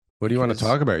What do you want to because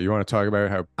talk about? You want to talk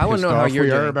about how I want to pissed know how off you're we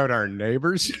are doing. about our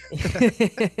neighbors?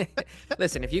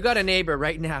 Listen, if you got a neighbor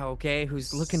right now, okay,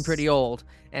 who's looking pretty old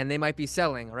and they might be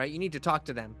selling, all right, you need to talk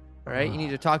to them, all right? You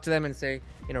need to Ah, talk to them and say,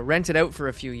 rent it out for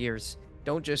a few years.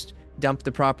 Don't just dump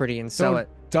the property and sell don't it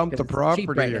dump the because it's cheap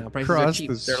right property now. Prices are across cheap.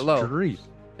 the They're low. street.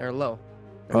 They're low.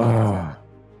 They're not. Oh,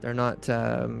 They're not.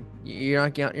 You're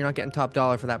not getting top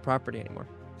dollar for that property anymore.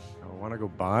 I want to go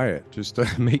buy it just to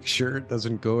make sure it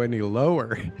doesn't go any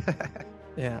lower.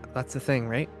 Yeah, that's the thing,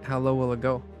 right? How low will it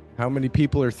go? How many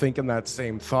people are thinking that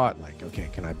same thought? Like, okay,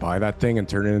 can I buy that thing and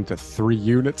turn it into 3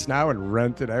 units now and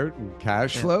rent it out and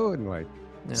cash Yeah, flow and like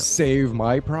yeah. save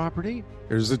my property?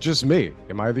 Or is it just me?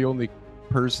 Am I the only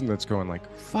person that's going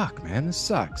like, fuck, man, this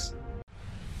sucks?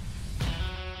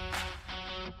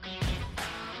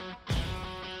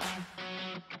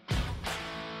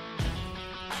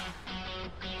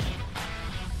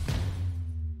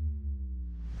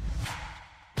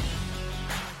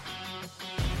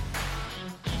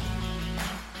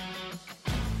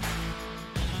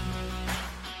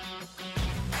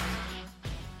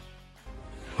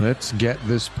 Let's get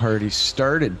this party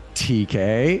started,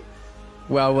 TK.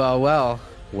 Well, well, well.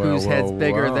 Well, Whose head's well,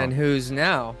 bigger well. than whose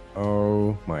now?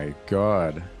 Oh my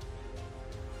God.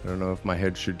 I don't know if my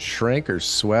head should shrink or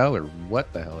swell or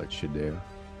what the hell it should do.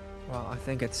 Well, I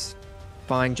think it's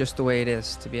fine just the way it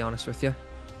is, to be honest with you.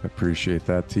 Appreciate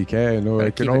that, TK. I know Gotta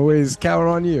I can keep it. always count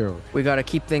on you. We got to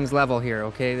keep things level here,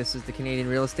 okay? This is the Canadian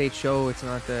Real Estate Show. It's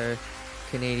not the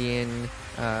Canadian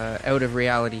out of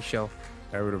reality show.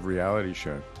 Out of reality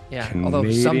show. Yeah, although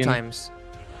Canadian. sometimes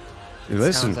it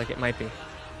Listen, sounds like it might be.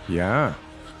 yeah.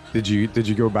 Did you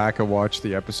go back and watch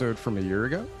the episode from a year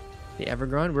ago? The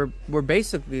Evergrande, we're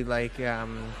basically like what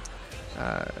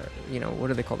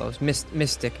do they call those?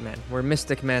 Mystic men. We're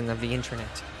mystic men of the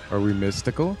internet. Are we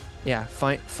mystical? Yeah,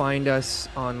 find us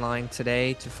online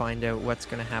today to find out what's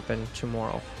going to happen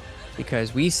tomorrow,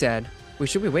 because we said we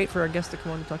wait for our guest to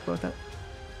come on to talk about that.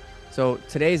 So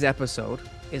today's episode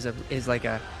is like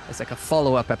a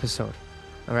follow-up episode.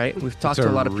 All right, we've talked It's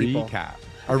to a lot of people. recap.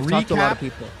 We've talked to a lot of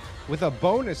people. With a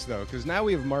bonus though, because now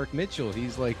we have Mark Mitchell.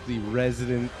 He's like the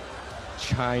resident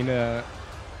China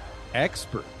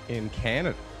expert in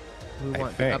Canada. We I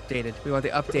want think. We want the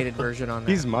updated version on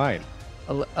that. He's mine.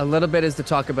 A little bit is to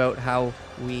talk about how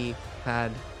we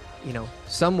had,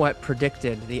 somewhat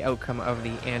predicted the outcome of the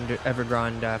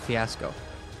Evergrande fiasco,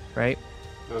 right?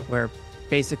 Where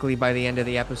basically by the end of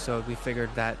the episode we figured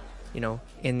that,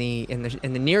 in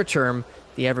the near term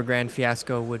the Evergrande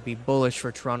fiasco would be bullish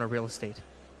for Toronto real estate.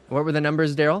 What were the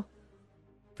numbers, Daryl,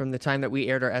 from the time that we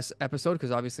aired our episode?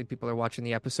 Because obviously people are watching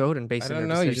the episode and I basing their don't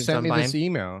know. You decisions sent on me buying. this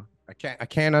email. I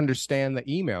can't understand the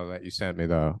email that you sent me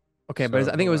though. Okay, but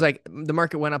I think it was like the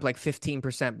market went up like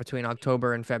 15% between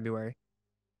October and February,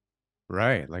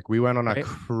 Right. Like we went on a right?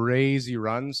 crazy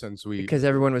run since we Because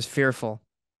everyone was fearful.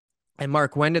 And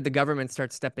Mark, when did the government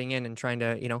start stepping in and trying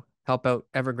to, help out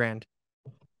Evergrande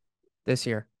this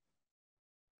year?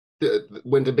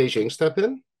 When did Beijing step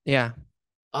in? Yeah.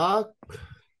 Uh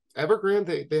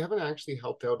Evergrande, they haven't actually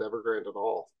helped out Evergrande at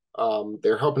all.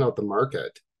 They're helping out the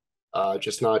market,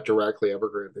 just not directly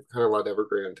Evergrande. They've kind of let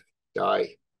Evergrande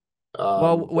die.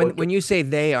 Well, Or when you say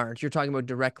they aren't, you're talking about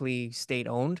directly state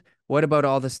owned. What about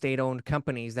all the state owned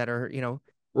companies that are,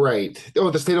 right. Oh,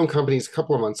 the state-owned companies a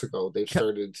couple of months ago, they've co-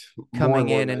 started more coming and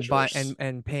more in and buy measures.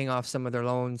 and paying off some of their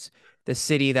loans? The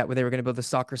city that they were going to build the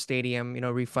soccer stadium,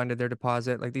 refunded their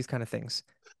deposit, like these kind of things.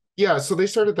 Yeah, so they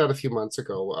started that a few months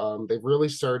ago. They've really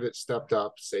stepped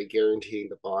up, say, guaranteeing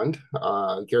the bonds.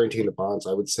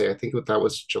 I would say, I think that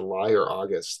was July or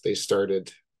August. They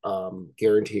started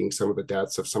guaranteeing some of the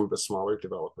debts of some of the smaller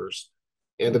developers,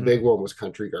 and the Mhm. big one was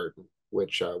Country Garden,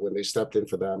 which when they stepped in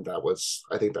for them,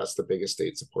 I think that's the biggest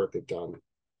state support they've done.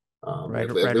 Right,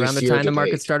 At right around least the year time to the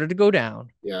market date. started to go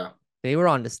down. Yeah. They were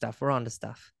on to stuff. We're on to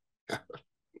stuff.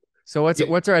 So what's Yeah.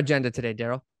 what's our agenda today,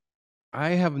 Daryl?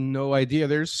 I have no idea.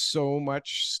 There's so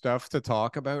much stuff to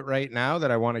talk about right now that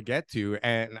I want to get to.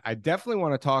 And I definitely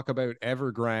want to talk about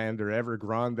Evergrande or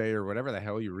Evergrande or whatever the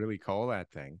hell you really call that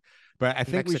thing. But I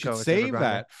think we Mexico, should it's save Evergrande.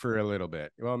 that for a little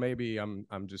bit. Well, maybe I'm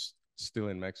just still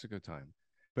in Mexico time.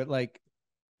 But like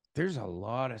there's a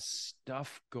lot of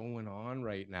stuff going on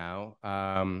right now.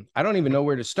 I don't even know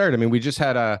where to start. I mean, we just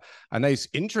had a nice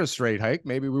interest rate hike.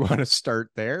 Maybe we want to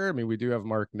start there. I mean, we do have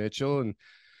Mark Mitchell and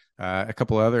a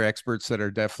couple of other experts that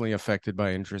are definitely affected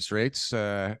by interest rates.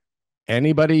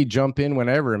 Anybody jump in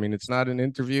whenever. I mean, it's not an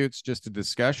interview; it's just a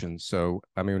discussion. So,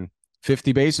 I mean,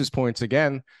 50 basis points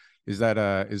again. Is that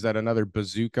another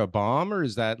bazooka bomb, or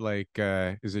is that like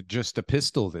is it just a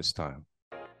pistol this time?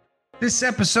 This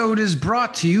episode is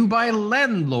brought to you by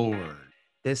Landlord.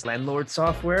 This landlord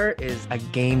software is a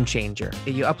game changer.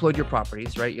 You upload your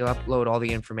properties, right? You'll upload all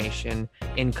the information,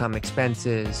 income,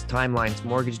 expenses, timelines,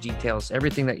 mortgage details,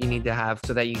 everything that you need to have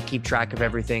so that you keep track of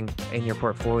everything in your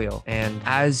portfolio. And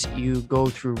as you go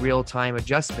through real-time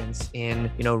adjustments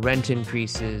in, rent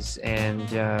increases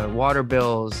and water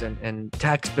bills and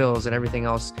tax bills and everything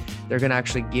else, they're going to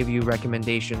actually give you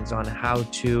recommendations on how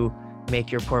to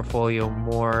make your portfolio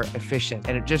more efficient.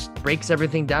 And it just breaks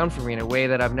everything down for me in a way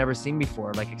that I've never seen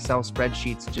before. Like Excel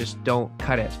spreadsheets just don't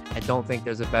cut it. I don't think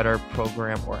there's a better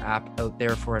program or app out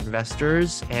there for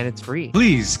investors, and it's free.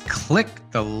 Please click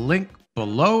the link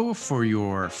below for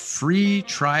your free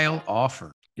trial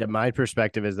offer. Yeah, my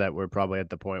perspective is that we're probably at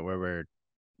the point where we're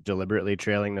deliberately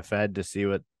trailing the Fed to see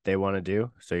what they want to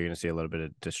do. So you're going to see a little bit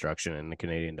of destruction in the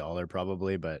Canadian dollar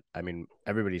probably. But I mean,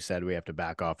 everybody said we have to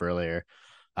back off earlier.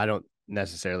 I don't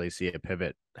necessarily see a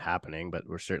pivot happening, but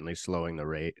we're certainly slowing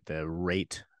the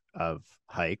rate of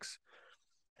hikes,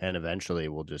 and eventually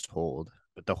we'll just hold.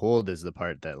 But the hold is the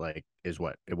part that is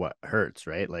what hurts,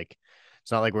 right? Like,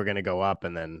 it's not like we're going to go up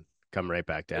and then come right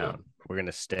back down. Yeah. We're going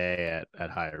to stay at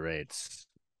higher rates.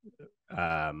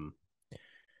 I mean,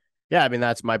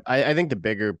 that's I think the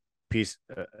bigger piece,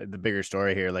 the bigger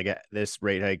story here, like this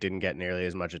rate hike didn't get nearly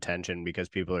as much attention because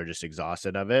people are just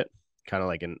exhausted of it. Kind of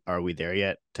like an "are we there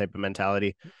yet" type of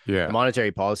mentality. Yeah. The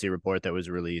monetary policy report that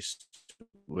was released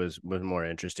was more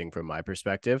interesting from my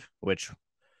perspective, which,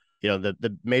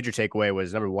 the major takeaway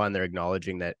was, number one, they're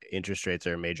acknowledging that interest rates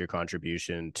are a major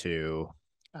contribution to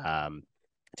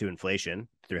inflation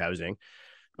through housing.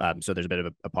 So there's a bit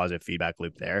of a positive feedback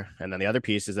loop there. And then the other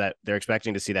piece is that they're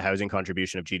expecting to see the housing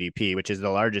contribution of GDP, which is the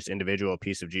largest individual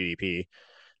piece of GDP,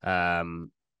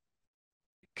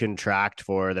 contract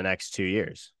for the next 2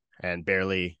 years and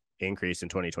barely increase in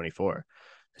 2024.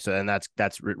 So then that's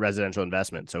residential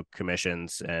investment, so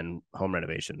commissions and home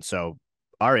renovation. So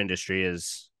our industry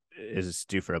is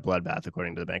due for a bloodbath,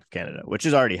 according to the Bank of Canada, which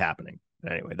is already happening.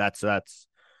 Anyway, that's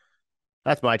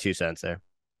my 2 cents there.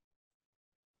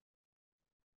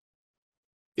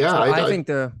 Yeah, so I think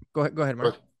go ahead,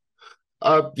 Mark.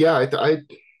 I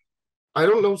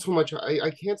don't know so much. I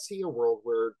can't see a world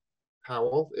where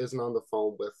Powell isn't on the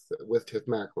phone with Tiff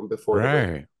Macklem before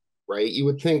right. Right? You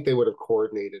would think they would have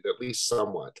coordinated at least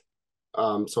somewhat.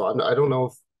 So I don't know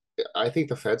if I think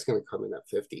the Fed's going to come in at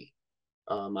 50.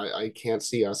 I can't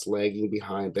see us lagging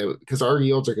behind them because our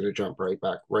yields are going to jump right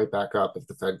back up if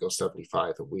the Fed goes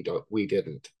 75 and we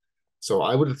didn't. So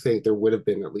I would think there would have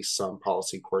been at least some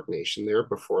policy coordination there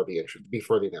before the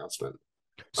announcement.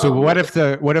 So what if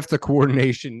the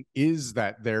coordination is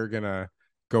that they're going to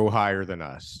go higher than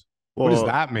us? Well, what does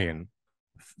that mean?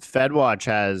 FedWatch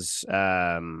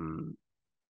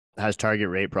has target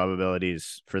rate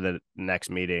probabilities for the next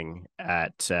meeting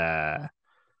at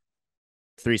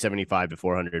 375 to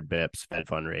 400 bips Fed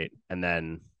fund rate, and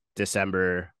then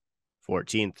December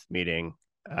 14th meeting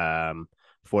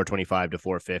 425 to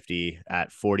 450 at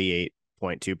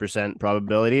 48.2%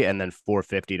 probability, and then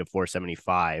 450 to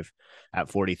 475 at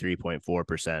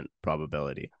 43.4%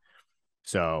 probability.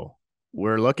 So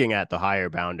we're looking at the higher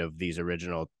bound of these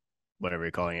original, whatever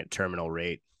you're calling it, terminal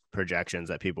rate projections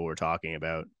that people were talking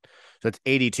about. So it's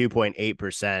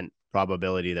 82.8%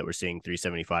 probability that we're seeing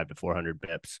 375 to 400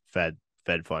 bips Fed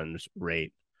funds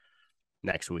rate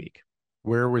next week.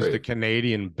 Where was the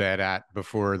Canadian bet at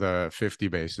before the 50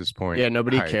 basis point? Yeah,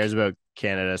 nobody cares about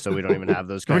Canada, so we don't even have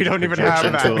those kinds we don't of even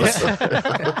have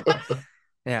that.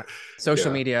 Yeah,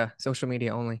 social media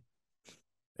only.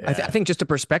 Yeah. I think just a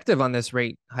perspective on this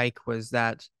rate hike was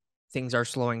that things are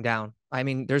slowing down. I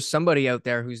mean, there's somebody out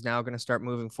there who's now going to start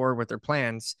moving forward with their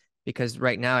plans, because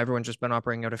right now everyone's just been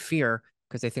operating out of fear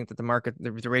because they think that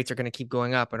the rates are going to keep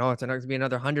going up, and it's going to be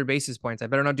another 100 basis points. I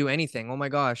better not do anything. Oh my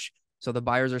gosh. So the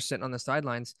buyers are sitting on the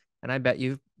sidelines, and I bet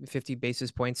you 50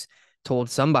 basis points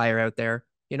told some buyer out there,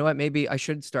 you know what, maybe I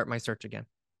should start my search again.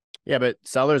 Yeah, but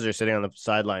sellers are sitting on the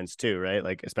sidelines too, right?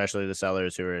 Like, especially the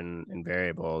sellers who are in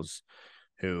variables,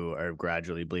 who are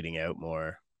gradually bleeding out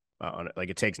more.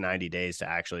 It takes 90 days to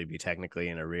actually be technically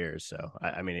in arrears. So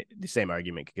I mean, the same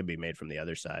argument could be made from the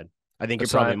other side. I think you're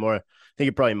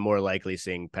probably more likely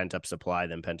seeing pent up supply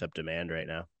than pent up demand right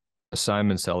now.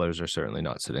 Assignment sellers are certainly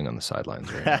not sitting on the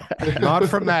sidelines right now. Not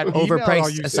from that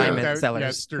overpriced assignment sellers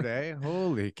yesterday.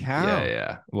 Holy cow!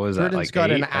 Yeah. What was that? Like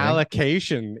got an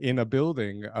allocation in a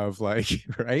building of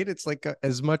right? It's like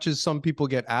as much as some people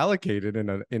get allocated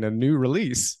in a new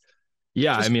release.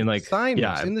 Yeah, I mean, but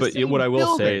what I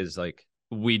will say is, like,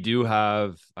 we do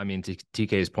have. I mean, to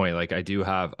TK's point, like, I do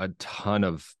have a ton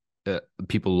of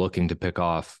people looking to pick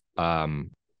off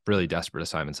really desperate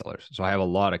assignment sellers. So I have a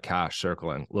lot of cash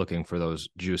circling, looking for those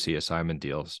juicy assignment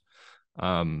deals.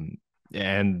 And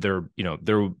they're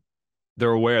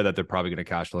aware that they're probably going to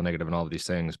cash flow negative and all of these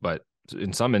things, but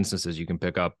in some instances you can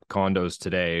pick up condos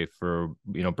today for,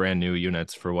 brand new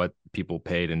units for what people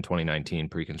paid in 2019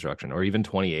 pre-construction or even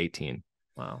 2018.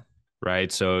 Wow.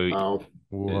 Right. So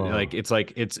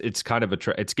it's kind of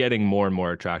it's getting more and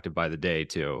more attractive by the day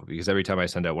too, because every time I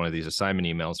send out one of these assignment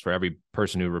emails, for every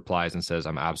person who replies and says,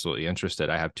 I'm absolutely interested,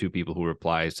 I have 2 people who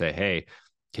reply, say, hey,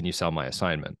 can you sell my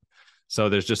assignment? So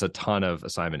there's just a ton of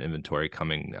assignment inventory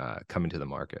coming to the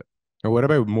market. And what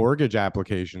about mortgage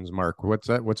applications, Mark?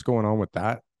 What's going on with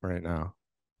that right now?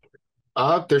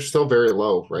 They're still very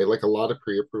low, right? Like a lot of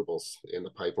pre-approvals in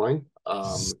the pipeline.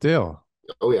 Still.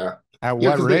 Oh yeah. At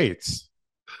what rates?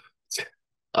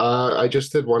 I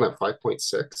just did one at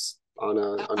 5.6 on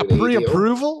a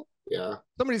pre-approval. Yeah.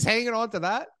 Somebody's hanging on to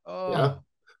that. Oh. Yeah.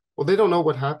 Well, they don't know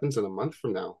what happens in a month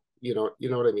from now. You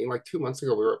know what I mean? Like 2 months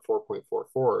ago, we were at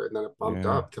 4.44, and then it bumped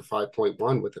up to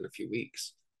 5.1 within a few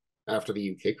weeks after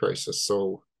the UK crisis.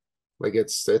 So like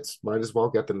it's might as well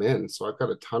get them in. So I've got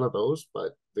a ton of those,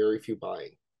 but very few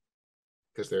buying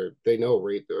because they know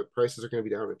the prices are going to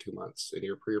be down in 2 months, and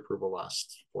your pre-approval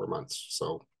lasts 4 months.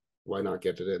 So why not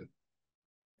get it in?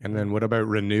 And then what about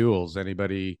renewals?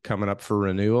 Anybody coming up for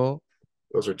renewal?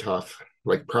 Those are tough.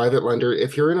 Like private lender,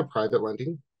 if you're in a private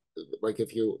lending, like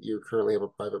if you currently have a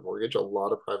private mortgage, a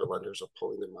lot of private lenders are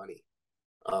pulling their money.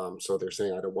 So they're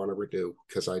saying, I don't want to renew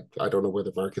because I don't know where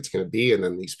the market's going to be. And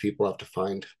then these people have to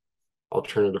find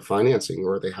alternative financing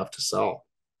or they have to sell.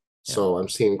 Yeah. So I'm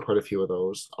seeing quite a few of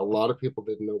those. A lot of people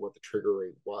didn't know what the trigger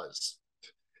rate was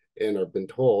and have been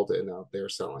told, and now they're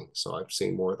selling. So I've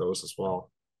seen more of those as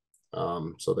well.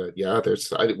 So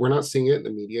that, we're not seeing it in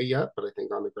the media yet, but I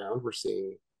think on the ground we're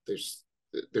seeing there's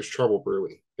trouble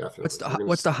brewing. Definitely.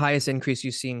 What's the highest increase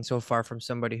you've seen so far from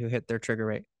somebody who hit their trigger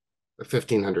rate?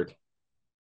 $1,500.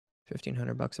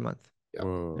 $1,500 a month.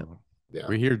 Yeah. Yeah.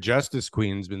 We hear Justice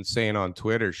Queen's been saying on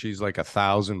Twitter she's like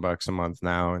 $1,000 a month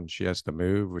now, and she has to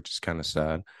move, which is kind of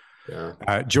sad.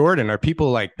 Yeah. Jordan, are people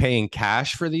like paying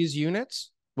cash for these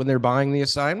units when they're buying the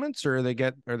assignments, or are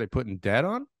they putting debt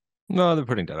on? No, they're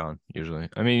putting debt on usually.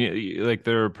 I mean, like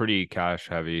they're pretty cash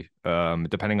heavy,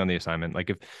 depending on the assignment.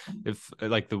 Like if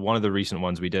like one of the recent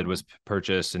ones we did was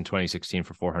purchased in 2016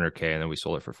 for $400K, and then we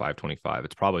sold it for $525.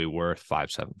 It's probably worth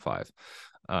 $575.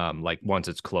 Like once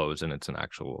it's closed and it's an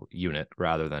actual unit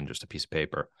rather than just a piece of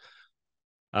paper.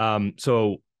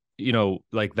 So,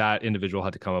 like that individual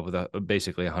had to come up with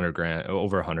basically $100,000,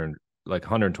 over 100, like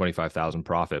 125,000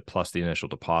 profit plus the initial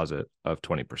deposit of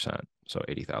 20%. So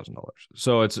 $80,000.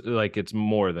 So it's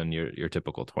more than your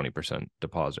typical 20%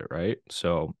 deposit, right?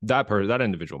 So that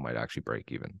individual might actually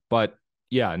break even. But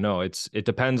yeah, no, it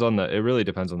really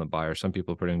depends on the buyer. Some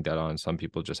people are putting debt on, some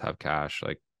people just have cash.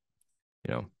 Like,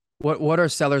 What are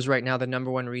sellers right now? The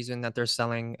number one reason that they're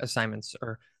selling assignments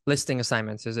or listing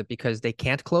assignments, is it because they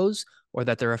can't close, or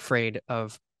that they're afraid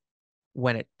of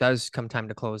when it does come time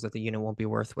to close that the unit won't be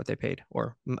worth what they paid,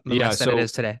 or less than it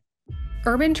is today?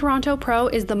 Urban Toronto Pro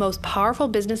is the most powerful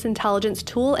business intelligence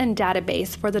tool and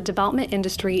database for the development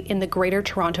industry in the Greater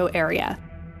Toronto Area.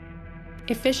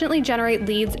 Efficiently generate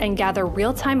leads and gather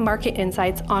real-time market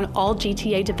insights on all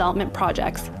GTA development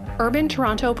projects. Urban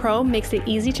Toronto Pro makes it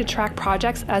easy to track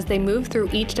projects as they move through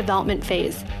each development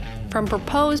phase, from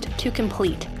proposed to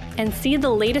complete, and see the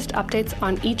latest updates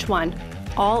on each one,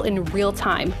 all in real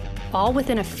time, all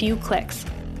within a few clicks.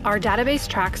 Our database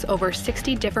tracks over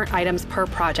 60 different items per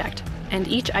project, and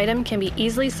each item can be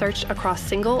easily searched across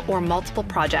single or multiple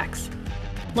projects.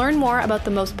 Learn more about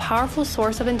the most powerful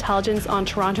source of intelligence on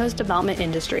Toronto's development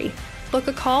industry. Book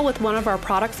a call with one of our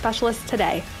product specialists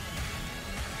today.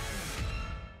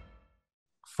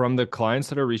 From the clients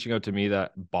that are reaching out to me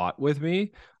that bought with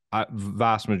me,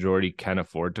 vast majority can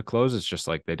afford to close. It's just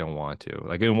like they don't want to.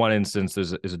 Like in one instance,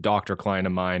 there's a doctor client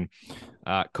of mine.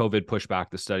 COVID pushed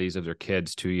back the studies of their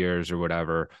kids 2 years or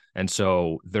whatever, and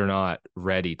so they're not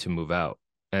ready to move out.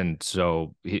 And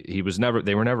so they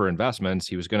were never investments.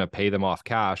 He was going to pay them off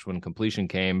cash when completion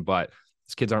came, but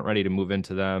his kids aren't ready to move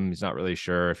into them. He's not really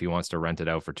sure if he wants to rent it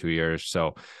out for 2 years.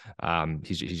 So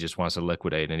he just wants to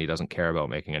liquidate, and he doesn't care about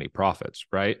making any profits,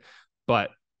 right?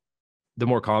 But the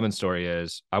more common story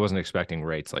is, I wasn't expecting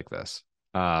rates like this.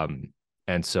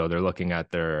 And so they're looking at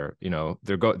they're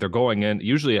going in.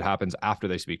 Usually it happens after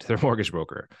they speak to their mortgage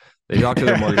broker. They talk to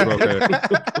their mortgage broker,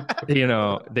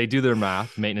 they do their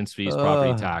math, maintenance fees,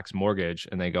 property tax, mortgage,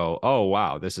 and they go, oh,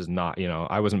 wow, this is not,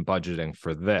 I wasn't budgeting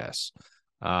for this.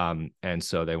 And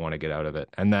so they want to get out of it.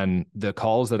 And then the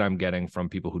calls that I'm getting from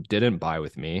people who didn't buy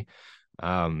with me,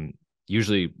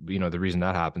 usually, the reason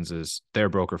that happens is their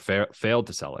broker failed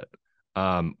to sell it.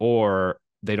 Or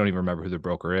they don't even remember who their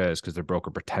broker is because their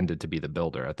broker pretended to be the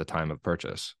builder at the time of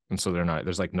purchase. And so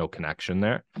there's like no connection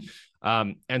there.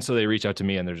 And so they reach out to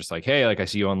me and they're just like, hey, like I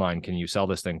see you online. Can you sell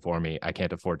this thing for me? I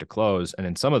can't afford to close. And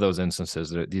in some of those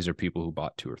instances, these are people who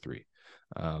bought 2 or 3.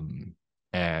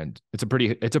 And it's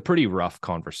a pretty rough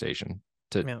conversation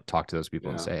to talk to those people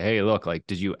and say, hey, look, like,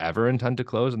 did you ever intend to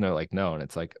close? And they're like, no. And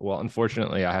it's like, well,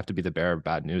 unfortunately, I have to be the bearer of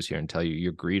bad news here and tell you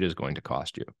your greed is going to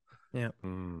cost you. Yeah.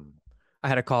 I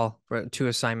had a call for 2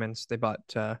 assignments. They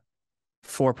bought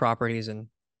 4 properties in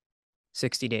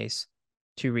 60 days,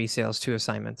 2 resales, 2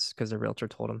 assignments because the realtor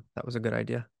told them that was a good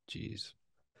idea. Jeez.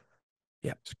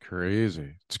 Yeah. It's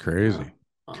crazy. It's crazy.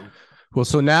 Well,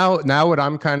 so now what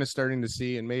I'm kind of starting to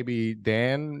see, and maybe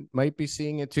Dan might be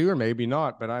seeing it too, or maybe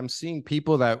not, but I'm seeing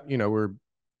people that, were,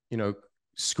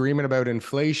 screaming about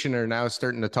inflation are now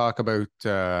starting to talk about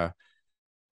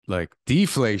like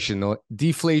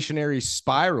deflationary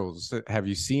spirals. Have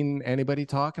you seen anybody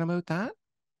talking about that?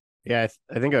 Yeah,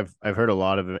 I think I've heard a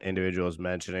lot of individuals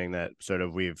mentioning that sort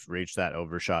of we've reached that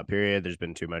overshot period. There's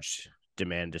been too much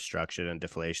demand destruction, and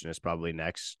deflation is probably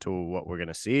next to what we're going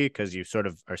to see, because you sort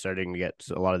of are starting to get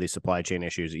a lot of these supply chain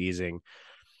issues easing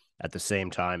at the same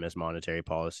time as monetary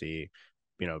policy,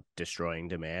 destroying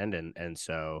demand. And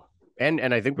so,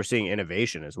 and I think we're seeing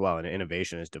innovation as well. And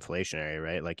innovation is deflationary,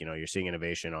 right? Like, you're seeing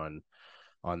innovation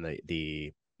on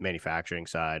the manufacturing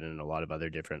side and a lot of other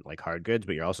different like hard goods,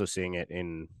 but you're also seeing it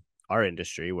in our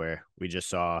industry, where we just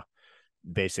saw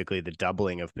basically the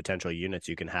doubling of potential units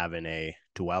you can have in a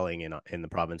dwelling in the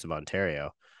province of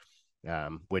Ontario,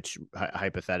 which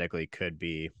hypothetically could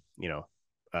be,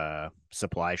 a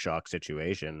supply shock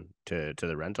situation to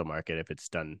the rental market if it's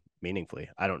done meaningfully.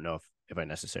 I don't know if I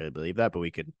necessarily believe that, but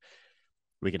we can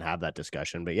have that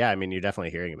discussion. But yeah, I mean, you're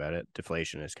definitely hearing about it.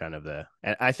 Deflation is kind of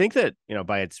and I think that,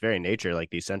 by its very nature,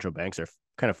 like these central banks are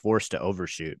kind of forced to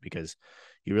overshoot, because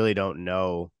you really don't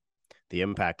know the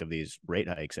impact of these rate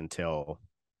hikes until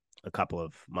a couple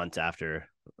of months after,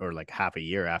 or like half a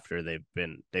year after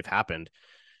they've happened,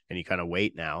 and you kind of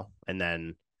wait now, and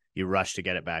then you rush to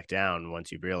get it back down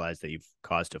once you've realized that you've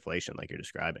caused deflation, like you're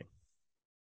describing.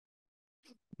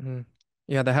 Mm-hmm.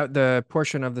 Yeah, the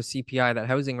portion of the CPI that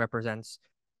housing represents,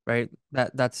 right?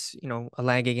 That's a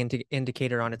lagging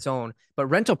indicator on its own. But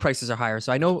rental prices are higher,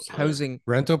 so I know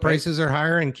rental prices are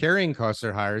higher and carrying costs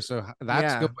are higher, so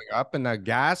that's going up, and the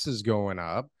gas is going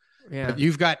up. Yeah, but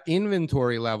you've got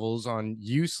inventory levels on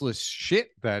useless shit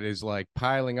that is like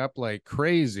piling up like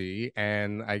crazy,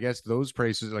 and I guess those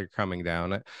prices are coming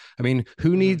down. I mean,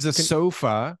 who needs a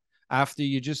sofa after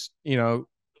you just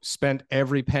spent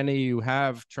every penny you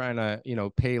have trying to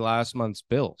pay last month's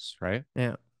bills, right?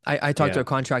 Yeah. I talked to a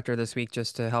contractor this week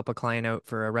just to help a client out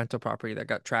for a rental property that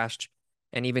got trashed.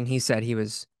 And even he said he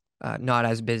was not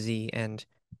as busy, and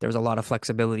there was a lot of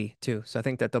flexibility too. So I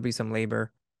think that there'll be some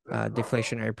labor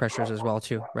deflationary pressures as well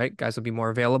too, right? Guys will be more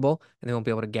available and they won't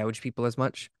be able to gouge people as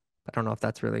much. I don't know if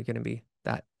that's really going to be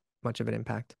that much of an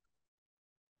impact.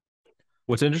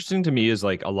 What's interesting to me is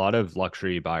like a lot of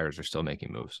luxury buyers are still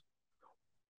making moves.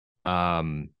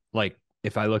 Like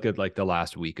if I look at like the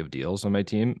last week of deals on my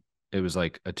team, it was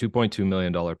like a $2.2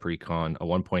 million pre-con, a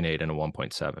 1.8 and a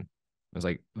 1.7. It was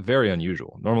like very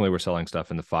unusual. Normally we're selling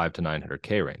stuff in the 5 to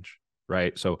 900K range,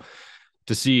 right? So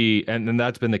to see, and then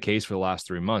that's been the case for the last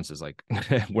 3 months, is like,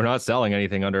 we're not selling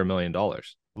anything under $1 million.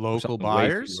 Local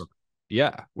buyers?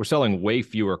 We're selling way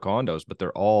fewer condos, but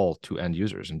they're all to end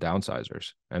users and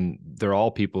downsizers. And they're all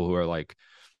people who are like,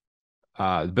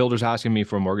 the builder's asking me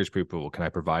for a mortgage pre-approval. Can I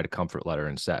provide a comfort letter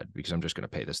instead? Because I'm just going to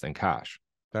pay this thing cash.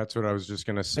 That's what I was just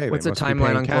going to say. What's the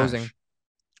timeline on closing?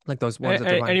 Like those ones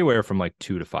anywhere from like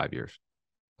 2 to 5 years.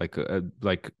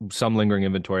 Like some lingering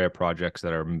inventory of projects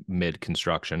that are mid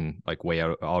construction, like way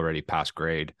out already past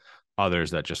grade.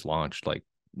 Others that just launched, like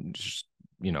just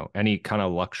any kind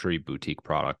of luxury boutique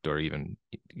product, or even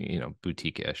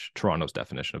boutique-ish. Toronto's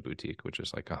definition of boutique, which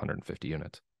is like 150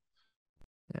 units.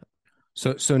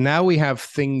 Yeah. So now we have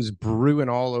things brewing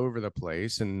all over the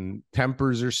place, and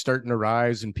tempers are starting to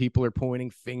rise, and people are pointing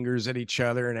fingers at each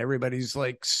other, and everybody's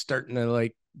like starting to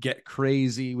like get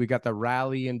crazy. We got the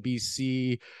rally in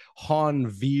BC,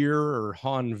 Honveer or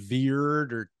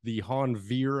Honveered, or the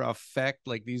Honveer effect.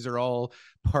 Like these are all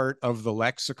part of the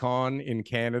lexicon in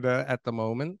Canada at the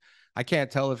moment. I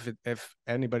can't tell if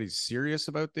anybody's serious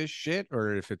about this shit,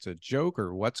 or if it's a joke,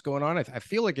 or what's going on. I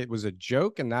feel like it was a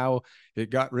joke, and now it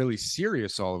got really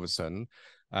serious all of a sudden.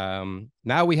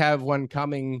 Now we have one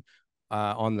coming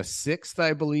on the 6th,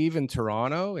 I believe, in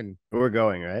Toronto, and we're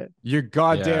going, right? You're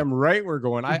goddamn right. We're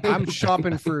going. I'm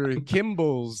shopping for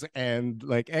Kimballs and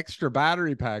like extra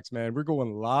battery packs, man. We're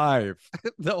going live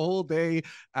the whole day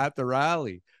at the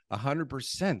rally.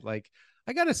 100%. Like,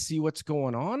 I got to see what's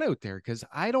going on out there, because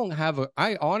I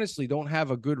honestly don't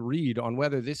have a good read on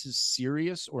whether this is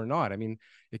serious or not. I mean,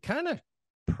 it kind of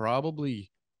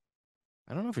probably,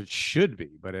 I don't know if it should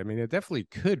be, but I mean, it definitely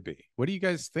could be. What do you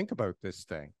guys think about this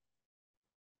thing?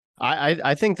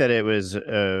 I think that it was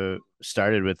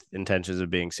started with intentions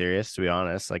of being serious, to be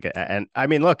honest. Like, and I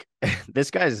mean, look, this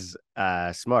guy's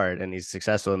smart and he's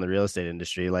successful in the real estate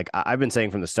industry. Like I've been saying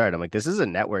from the start, I'm like, this is a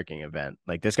networking event.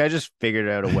 Like this guy just figured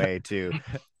out a way to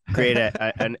create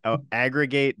an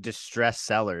aggregate distressed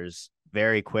sellers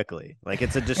very quickly. Like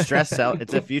it's a distressed sell.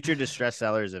 It's a future distressed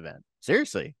sellers event.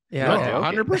 Seriously. Yeah.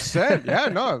 No, 100%. Yeah.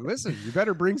 No, listen, you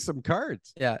better bring some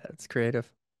cards. Yeah. It's creative.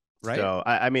 Right. So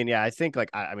I mean, yeah, I think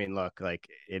like I mean, look, like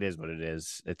it is what it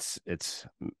is. It's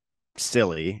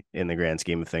silly in the grand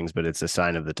scheme of things, but it's a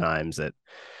sign of the times that,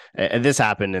 and this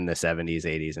happened in the 70s,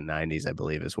 80s, and 90s, I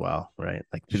believe, as well, right?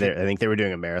 Like I think they were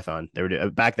doing a marathon. They were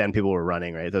back then. People were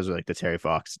running, right? Those were like the Terry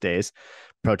Fox days.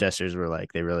 Protesters were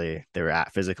like they were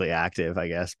physically active, I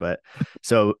guess. But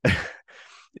so.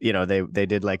 You know, they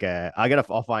did like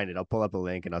I'll find it. I'll pull up a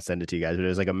link and I'll send it to you guys. But it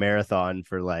was like a marathon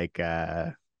for like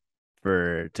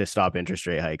to stop interest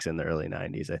rate hikes in the early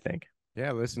 90s, I think.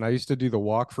 Yeah, listen, I used to do the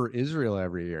Walk for Israel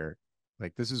every year.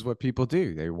 Like this is what people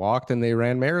do. They walked and they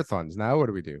ran marathons. Now what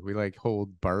do? We like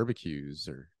hold barbecues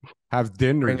or have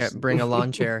dinners. Bring a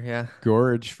lawn chair, yeah.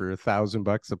 Gorge for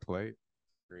 $1,000 a plate.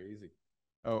 Crazy.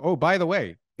 Oh, by the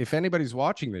way, if anybody's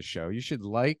watching this show, you should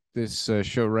like this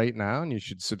show right now and you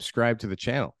should subscribe to the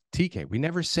channel. TK, we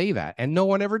never say that and no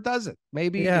one ever does it.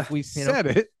 Maybe if we said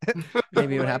it,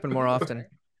 maybe it would happen more often.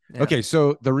 Yeah. Okay,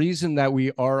 so the reason that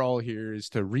we are all here is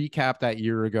to recap that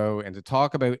year ago and to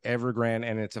talk about Evergrande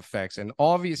and its effects. And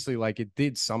obviously, like it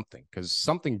did something because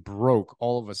something broke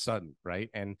all of a sudden, right?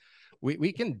 And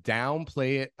we can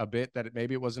downplay it a bit that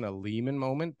maybe it wasn't a Lehman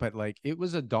moment, but like it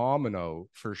was a domino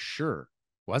for sure,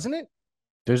 wasn't it?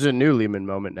 There's a new Lehman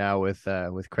moment now with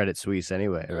Credit Suisse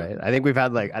anyway, right? I think we've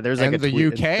had like there's like and the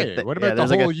UK. What about the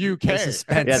whole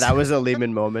UK? Yeah, that was a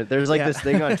Lehman moment. There's like this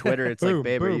thing on Twitter. It's like,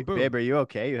 babe, are you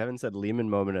okay? You haven't said Lehman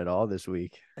moment at all this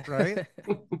week, right?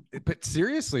 But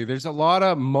seriously, there's a lot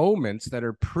of moments that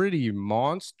are pretty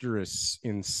monstrous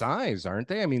in size, aren't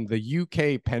they? I mean, the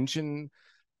UK pension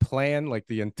plan, like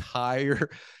the entire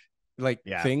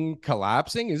thing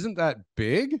collapsing, isn't that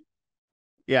big?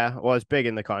 Yeah, well, it's big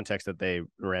in the context that they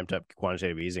ramped up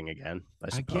quantitative easing again,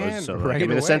 I suppose. Again, so, right I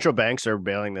mean, the central banks are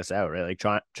bailing this out, right? Like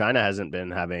China hasn't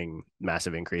been having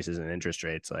massive increases in interest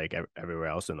rates like everywhere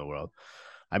else in the world.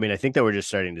 I mean, I think that we're just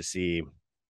starting to see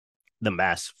the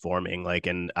mess forming. Like,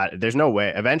 and there's no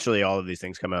way. Eventually, all of these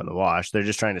things come out in the wash. They're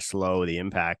just trying to slow the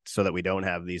impact so that we don't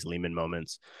have these Lehman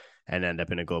moments and end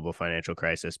up in a global financial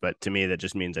crisis. But to me, that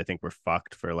just means I think we're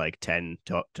fucked for like 10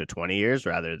 to 20 years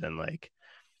rather than like.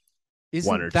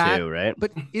 One or two, right?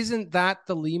 But isn't that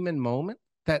the Lehman moment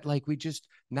that like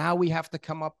now we have to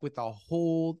come up with a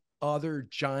whole other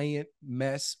giant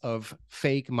mess of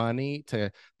fake money to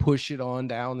push it on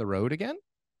down the road again?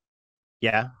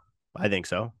 Yeah, I think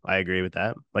so. I agree with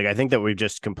that. Like, I think that we've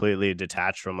just completely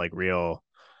detached from like real,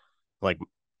 like,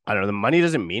 I don't know, the money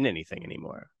doesn't mean anything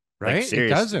anymore. Right? Like, seriously, it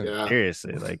doesn't. Yeah.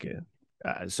 Seriously. Like,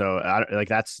 like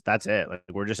that's it. Like,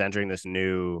 we're just entering this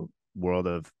new world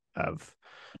of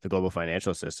the global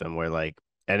financial system where like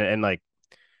and like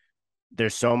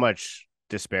there's so much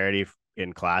disparity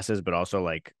in classes, but also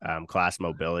like class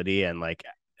mobility and like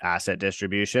asset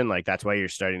distribution. Like that's why you're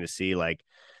starting to see like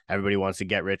everybody wants to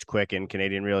get rich quick in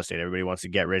Canadian real estate. Everybody wants to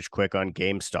get rich quick on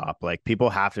GameStop. Like people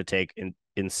have to take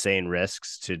insane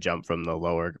risks to jump from the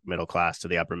lower middle class to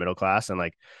the upper middle class. And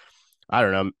like, I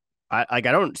don't know. I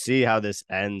don't see how this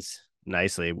ends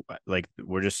nicely. Like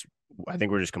I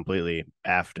think we're just completely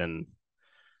effed, and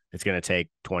it's going to take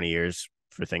 20 years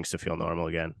for things to feel normal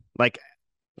again. Like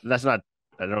that's not,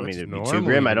 I don't mean to be too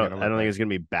grim. I don't think it's going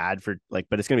to be bad for like,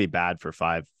 but it's going to be bad for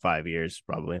five years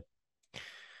probably.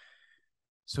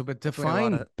 So, but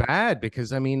define bad,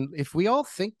 because I mean, if we all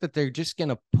think that they're just going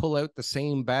to pull out the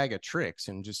same bag of tricks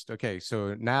and just, okay,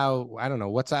 so now I don't know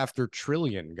what's after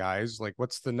trillion, guys, like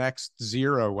what's the next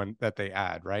zero that they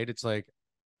add, right? It's like,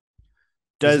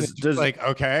 does like,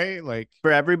 okay, like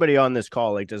for everybody on this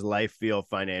call, like does life feel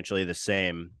financially the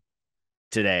same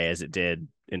today as it did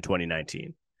in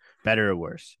 2019? Better or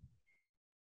worse?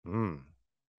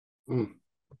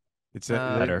 It's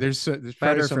better. There's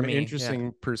probably some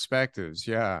interesting perspectives.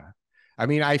 Yeah. I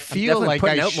mean, I feel like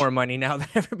putting out more money now than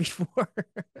ever before.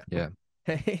 Yeah.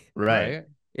 Right.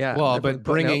 Yeah. Well, but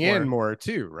bringing in more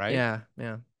too, right? Yeah.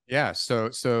 Yeah,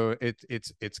 so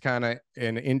it's kind of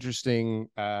an interesting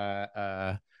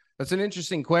That's an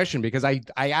interesting question, because I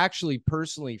actually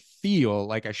personally feel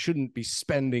like I shouldn't be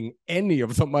spending any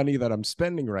of the money that I'm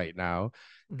spending right now,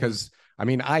 because I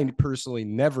mean, I personally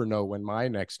never know when my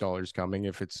next dollar's coming,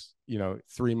 if it's,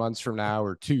 3 months from now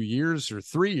or 2 years or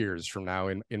 3 years from now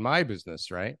in my business,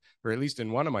 right? Or at least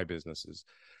in one of my businesses.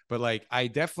 But like, I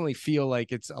definitely feel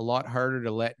like it's a lot harder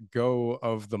to let go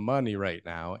of the money right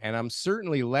now. And I'm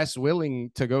certainly less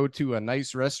willing to go to a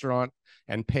nice restaurant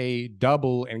and pay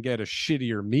double and get a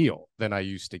shittier meal than I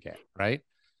used to get, right?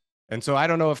 And so I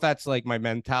don't know if that's like my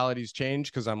mentality's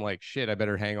changed, because I'm like, shit, I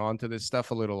better hang on to this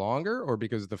stuff a little longer, or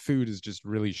because the food is just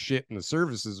really shit and the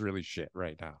service is really shit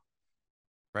right now.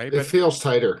 Right? It feels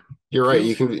tighter. You're right.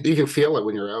 You can feel it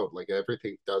when you're out. Like,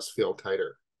 everything does feel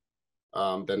tighter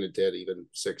than it did even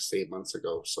 6 to 8 months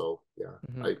ago. So yeah,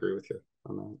 I agree with you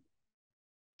on that.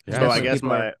 Yeah, so I guess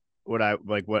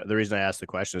the reason I asked the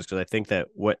question is because I think that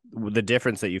what the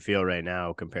difference that you feel right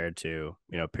now compared to,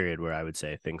 a period where I would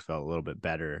say things felt a little bit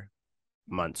better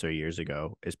months or years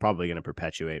ago is probably going to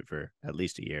perpetuate for at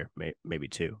least a year, maybe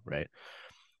 2, right?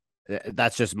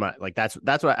 That's just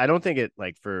that's what I don't think it,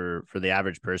 like, for the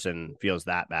average person feels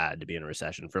that bad to be in a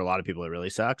recession. For a lot of people, it really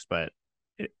sucks, but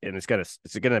it's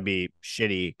gonna be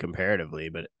shitty comparatively,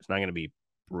 but it's not gonna be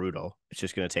brutal. It's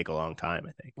just gonna take a long time,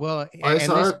 I think. Well,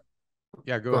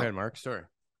 go ahead, Mark. Sorry.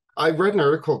 I read an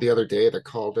article the other day that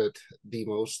called it the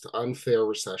most unfair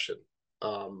recession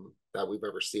that we've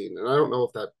ever seen, and I don't know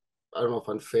if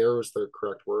unfair is the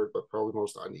correct word, but probably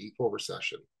most unequal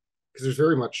recession, because there's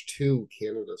very much 2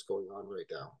 Canadas going on right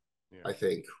now. Yeah. I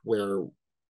think and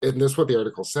this is what the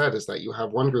article said, is that you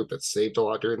have one group that saved a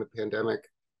lot during the pandemic,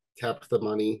 kept the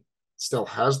money, still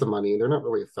has the money, and they're not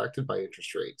really affected by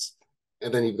interest rates.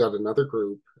 And then you've got another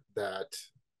group that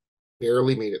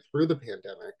barely made it through the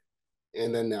pandemic,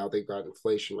 and then now they've got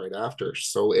inflation right after.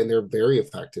 So, and they're very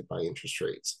affected by interest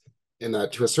rates. And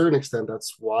that, to a certain extent,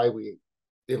 that's why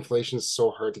inflation is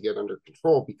so hard to get under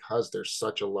control, because there's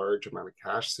such a large amount of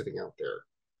cash sitting out there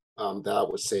that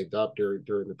was saved up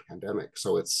during the pandemic.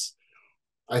 So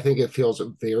I think it feels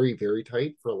very, very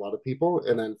tight for a lot of people,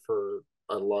 and then for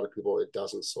a lot of people it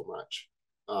doesn't so much.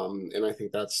 And I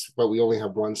think but we only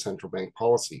have one central bank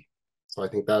policy, so I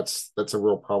think that's a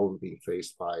real problem being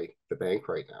faced by the bank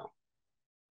right now.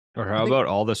 Or how about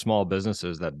all the small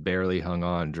businesses that barely hung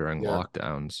on during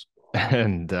lockdowns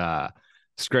and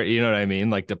it's great, you know what I mean?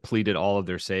 Like, depleted all of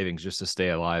their savings just to stay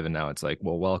alive, and now it's like,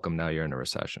 well, welcome, now you're in a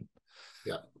recession.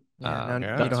 Yeah. You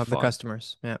don't have the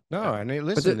customers. Yeah. No, I mean,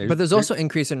 listen, but there's also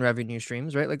increase in revenue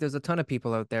streams, right? Like, there's a ton of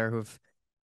people out there who've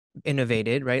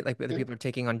innovated, right? Like, the people are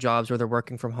taking on jobs where they're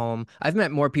working from home. I've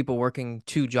met more people working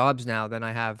 2 jobs now than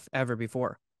I have ever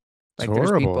before. Like,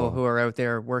 there's people who are out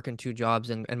there working 2 jobs,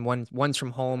 and one's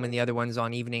from home and the other one's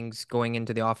on evenings going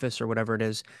into the office or whatever it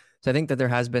is. So I think that there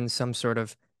has been some sort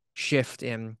of shift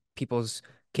in people's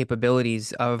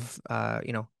capabilities of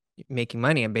making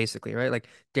money, and basically, right? Like,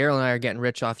 Daryl and I are getting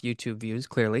rich off YouTube views,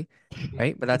 clearly,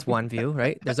 right? But that's one view,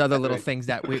 right? There's other little things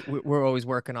that we're always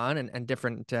working on, and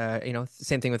different,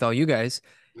 same thing with all you guys.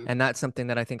 And that's something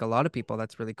that I think a lot of people,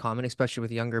 that's really common, especially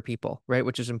with younger people, right?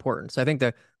 Which is important. So I think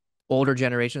the older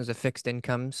generations of fixed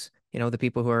incomes, the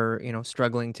people who are,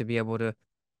 struggling to be able to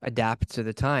adapt to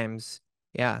the times,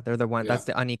 they're the one. That's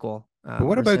the unequal. But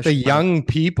what about the young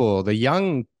people? The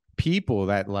young people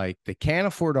that, like, they can't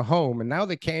afford a home, and now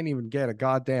they can't even get a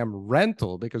goddamn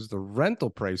rental because the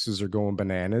rental prices are going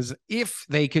bananas, if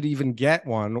they could even get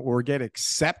one or get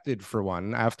accepted for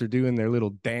one after doing their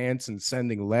little dance and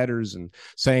sending letters and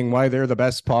saying why they're the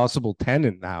best possible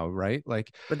tenant now, right?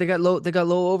 Like, but they got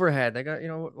low overhead. They got,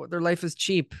 their life is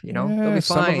cheap, they'll be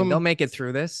fine. They'll make it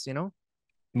through this,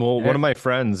 Well, one of my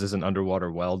friends is an underwater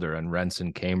welder and rents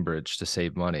in Cambridge to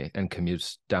save money and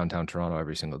commutes downtown Toronto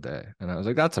every single day. And I was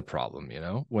like, that's a problem,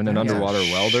 when an underwater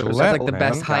welder is like the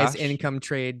best, highest income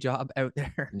trade job out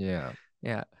there. Yeah.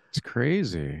 Yeah. It's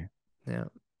crazy. Yeah.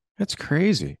 That's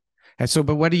crazy. And so,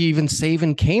 but what do you even save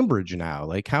in Cambridge now?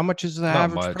 Like, how much is the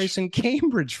average price in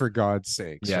Cambridge, for God's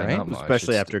sakes? Yeah, right? Not much.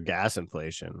 Especially after gas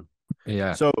inflation.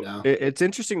 Yeah. So it's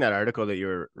interesting, that article that you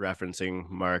were referencing,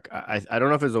 Mark. I don't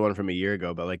know if it was the one from a year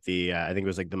ago, but like I think it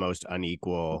was like the most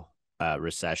unequal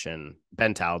recession.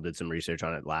 Ben Tal did some research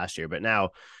on it last year, but now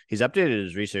he's updated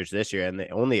his research this year, and the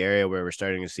only area where we're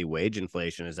starting to see wage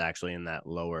inflation is actually in that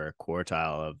lower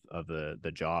quartile of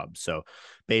the jobs. So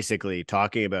basically,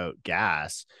 talking about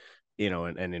gas,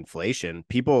 and inflation,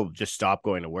 people just stopped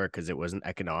going to work because it wasn't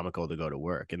economical to go to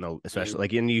work. And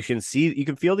especially and you can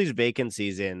feel these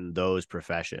vacancies in those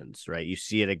professions, right? You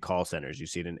see it in call centers, you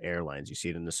see it in airlines, you see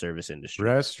it in the service industry,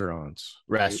 restaurants,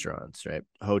 right?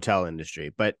 Hotel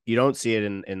industry, but you don't see it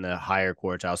in the higher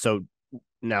quartile. So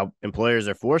now employers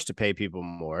are forced to pay people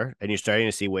more, and you're starting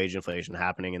to see wage inflation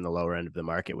happening in the lower end of the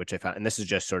market, which I found, and this has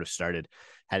just sort of started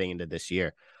heading into this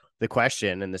year. The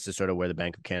question, and this is sort of where the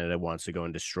Bank of Canada wants to go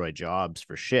and destroy jobs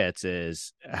for shits,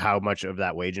 is how much of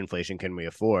that wage inflation can we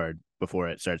afford before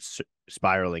it starts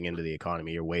spiraling into the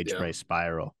economy, your wage price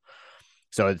spiral.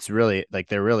 So it's really like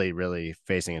they're really, really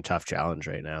facing a tough challenge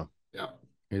right now. Yeah.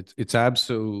 It's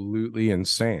absolutely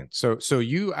insane. So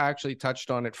you actually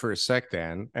touched on it for a sec,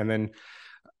 Dan, and then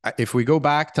if we go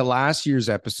back to last year's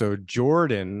episode,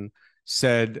 Jordan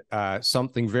said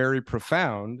something very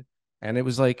profound, and it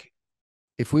was like,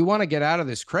 if we want to get out of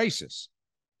this crisis,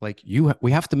 like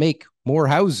we have to make more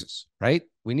houses, right?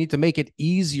 We need to make it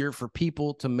easier for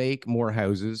people to make more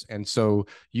houses. And so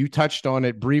you touched on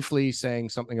it briefly, saying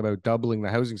something about doubling the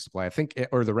housing supply, I think,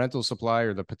 or the rental supply,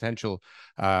 or the potential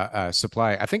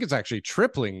supply. I think it's actually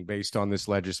tripling based on this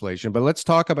legislation. But let's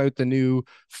talk about the new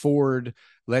Ford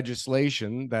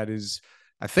legislation that is,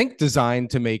 I think, designed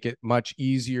to make it much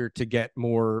easier to get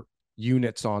more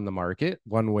units on the market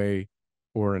one way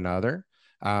or another.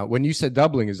 When you said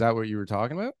doubling, is that what you were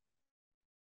talking about,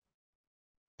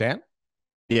 Dan?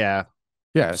 Yeah.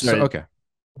 So, okay.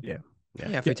 Yeah.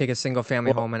 If we take a single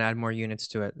family home and add more units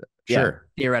to it. Sure.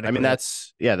 Theoretically. I mean,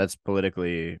 that's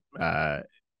politically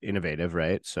innovative,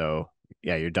 right? So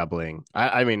yeah, you're doubling.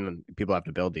 I mean, people have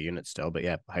to build the units still, but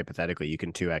yeah, hypothetically, you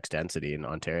can 2x density in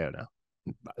Ontario now.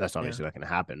 That's obviously not going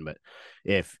to happen, but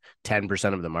if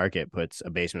 10% of the market puts a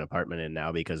basement apartment in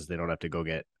now because they don't have to go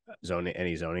get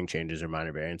any zoning changes or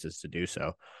minor variances to do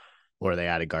so, or they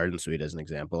add a garden suite as an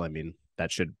example, I mean,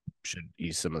 that should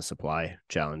ease some of the supply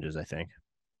challenges, I think.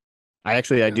 I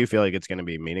do feel like it's going to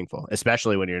be meaningful,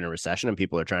 especially when you're in a recession and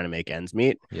people are trying to make ends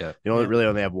meet. Yeah. You really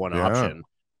only have one option.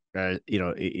 Like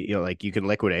you can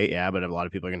liquidate, but a lot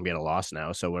of people are going to be at a loss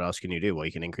now. So what else can you do? Well,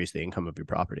 you can increase the income of your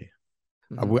property.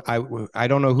 I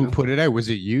don't know who put it out. Was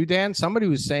it you, Dan? Somebody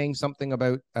was saying something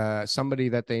about somebody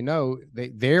that they know.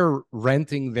 They're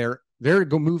renting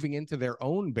moving into their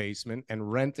own basement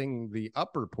and renting the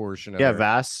upper portion of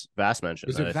Vass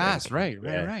mentioned. Is it Vass? Right.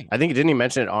 I think didn't he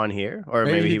mention it on here, or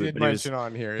maybe he did mention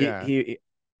on here. He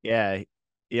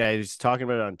was talking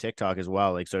about it on TikTok as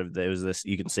well. Like sort of there was this,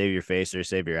 you can save your face or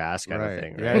save your ass kind of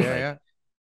thing. Right?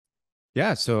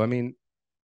 Yeah. So I mean,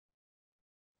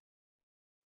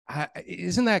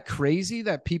 isn't that crazy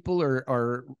that people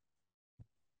are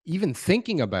even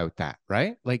thinking about that,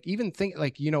 right? Like even think,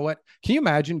 like, you know what, can you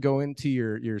imagine going to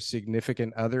your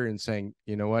significant other and saying,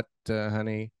 you know what,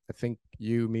 honey, I think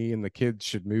you, me, and the kids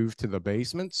should move to the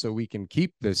basement so we can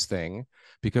keep this thing,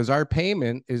 because our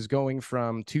payment is going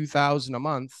from $2,000 a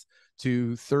month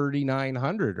to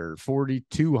 $3,900 or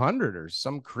 $4,200 or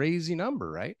some crazy number,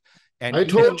 right? And I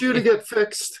told you to get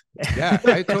fixed. Yeah,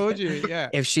 I told you. Yeah.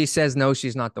 If she says no,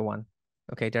 she's not the one.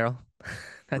 Okay, Daryl.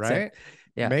 That's right? it.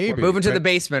 Yeah. Maybe. We're moving to the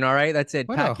basement. All right. That's it.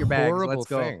 Pack your bags. Let's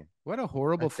go. What a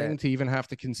horrible thing to even have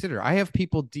to consider. I have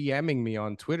people DMing me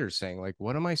on Twitter saying, like,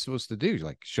 what am I supposed to do?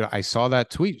 Like, I saw that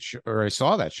tweet or I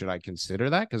saw that. Should I consider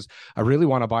that? Because I really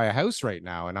want to buy a house right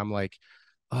now. And I'm like,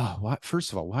 oh, what?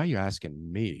 First of all, why are you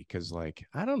asking me? Because, like,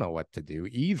 I don't know what to do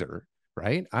either.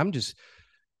 Right. I'm just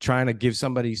trying to give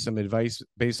somebody some advice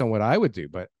based on what I would do,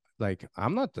 but like,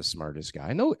 I'm not the smartest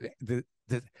guy. No,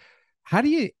 how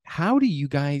do you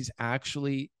guys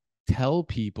actually tell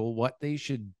people what they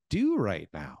should do right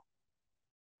now?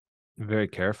 Very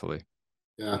carefully.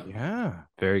 Yeah.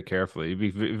 Very carefully.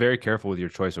 You'd be very careful with your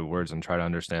choice of words and try to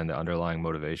understand the underlying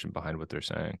motivation behind what they're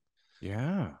saying.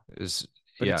 Yeah. It's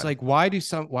like, why does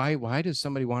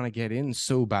somebody want to get in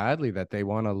so badly that they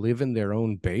want to live in their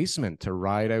own basement to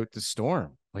ride out the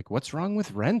storm? Like, what's wrong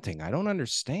with renting? I don't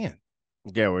understand.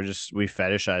 Yeah, we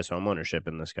fetishize homeownership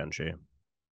in this country.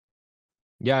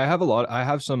 Yeah, I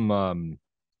have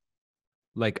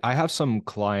some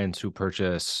clients who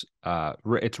purchase,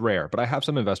 it's rare, but I have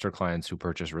some investor clients who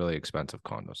purchase really expensive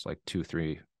condos, like 2,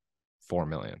 3, 4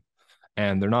 million.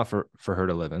 And they're not for her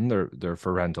to live in. They're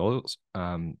for rentals.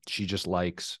 She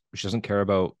doesn't care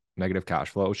about negative cash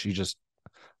flow. She just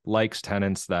likes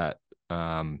tenants that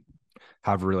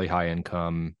have really high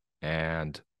income.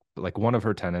 And like one of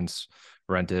her tenants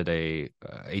rented a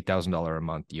 $8,000 a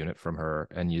month unit from her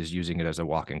and is using it as a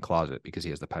walk-in closet because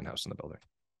he has the penthouse in the building.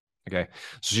 Okay.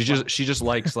 So she just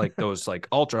likes like those like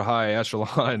ultra high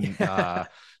echelon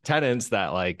tenants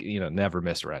that like, never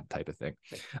miss rent type of thing.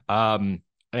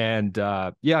 It's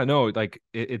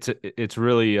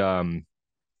really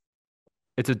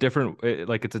it's a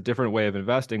different way of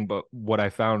investing. But what I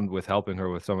found with helping her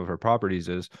with some of her properties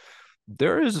is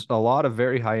there is a lot of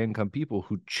very high income people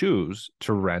who choose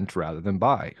to rent rather than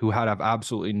buy, who have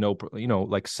absolutely no,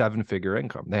 like 7-figure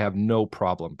income. They have no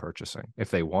problem purchasing if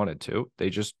they wanted to. They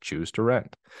just choose to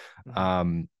rent.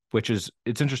 Which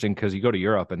it's interesting because you go to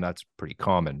Europe and that's pretty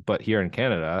common, but here in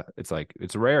Canada,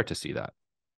 it's rare to see that.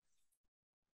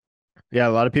 Yeah,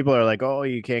 a lot of people are like, "Oh,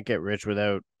 you can't get rich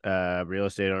without real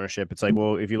estate ownership." It's like,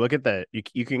 well, if you look at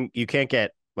you can't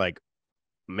get like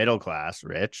middle class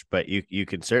rich, but you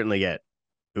can certainly get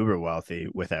uber wealthy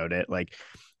without it. Like,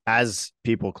 as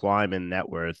people climb in net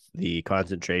worth, the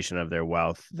concentration of their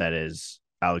wealth that is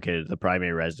allocated to the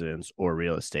primary residence or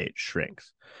real estate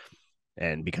shrinks.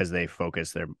 And because they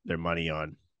focus their money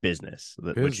on business.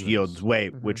 Which yields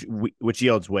which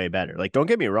yields way better. Like, don't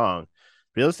get me wrong,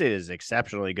 real estate is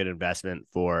exceptionally good investment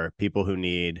for people who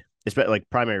need, especially like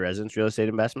primary residence real estate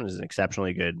investment is an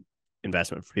exceptionally good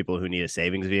investment for people who need a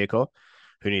savings vehicle,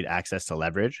 who need access to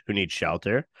leverage, who need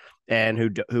shelter, and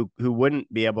who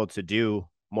wouldn't be able to do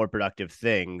more productive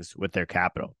things with their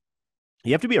capital.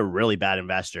 You have to be a really bad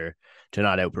investor to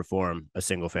not outperform a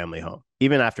single family home,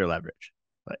 even after leverage.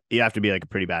 You have to be like a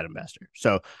pretty bad investor.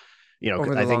 So,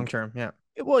 over the long term, yeah.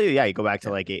 Well, yeah, you go back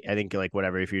to I think like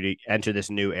whatever, if you enter this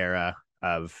new era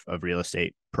of real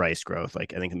estate price growth,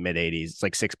 like I think mid 80s, it's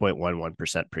like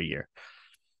 6.11% per year.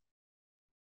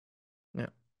 Yeah,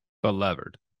 but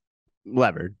levered.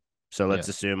 So let's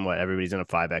assume everybody's in a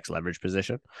 5x leverage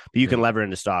position, but you can lever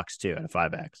into stocks too at a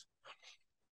 5x.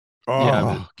 Oh,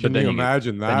 yeah, can you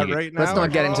imagine that right now? Let's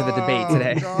not get into the debate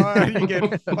today. God, you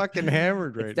get fucking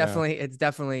hammered right now. It's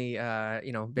definitely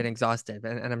been exhausted,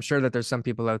 and I'm sure that there's some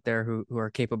people out there who are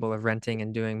capable of renting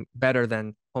and doing better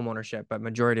than homeownership, but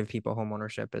majority of people,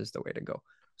 homeownership is the way to go.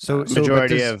 So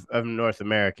majority of North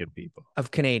American people, of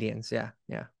Canadians, yeah,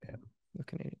 of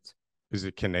Canadians. Is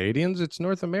it Canadians? It's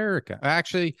North America.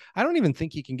 Actually, I don't even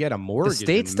think you can get a mortgage the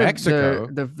States, in Mexico.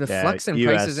 The flux in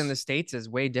prices in the States is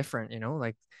way different.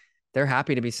 Like they're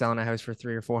happy to be selling a house for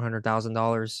 $300,000 or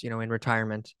 $400,000, in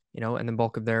retirement, and the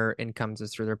bulk of their incomes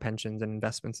is through their pensions and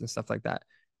investments and stuff like that.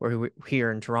 Where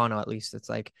here in Toronto, at least, it's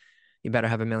like you better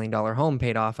have $1 million home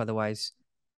paid off, otherwise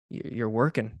you're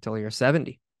working till you're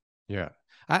 70. Yeah.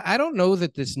 I don't know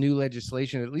that this new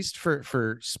legislation, at least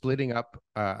for splitting up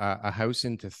a house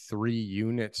into 3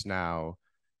 units now,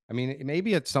 I mean,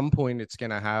 maybe at some point it's going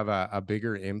to have a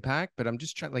bigger impact, but I'm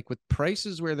just trying, like with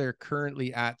prices where they're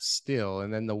currently at still,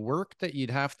 and then the work that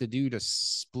you'd have to do to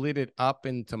split it up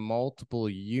into multiple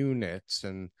units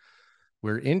and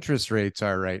where interest rates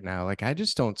are right now, like I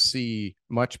just don't see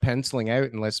much penciling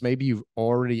out unless maybe you've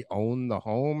already owned the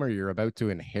home or you're about to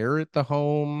inherit the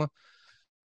home.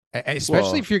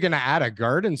 Especially if you're going to add a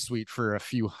garden suite for a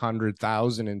few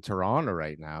 $100,000 in Toronto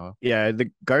right now. Yeah,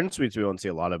 the garden suites we won't see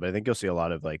a lot of, but I think you'll see a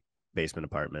lot of like basement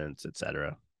apartments,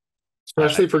 etc.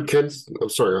 Especially for kids. Oh,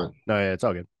 sorry, go ahead. No, yeah, it's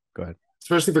all good. Go ahead.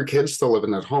 Especially for kids still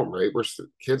living at home, right? Where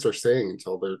kids are staying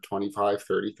until they're 25,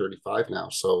 30, 35 now.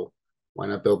 So why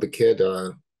not build the kid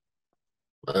a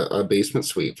basement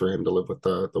suite for him to live with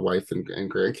the wife and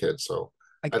grandkids? So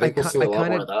I think we'll see a lot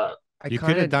more of that. You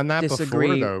could have done that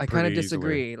before, though. I kind of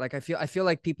disagree. Like I feel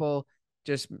like people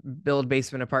just build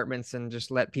basement apartments and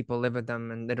just let people live with them,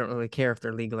 and they don't really care if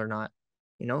they're legal or not.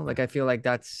 Like I feel like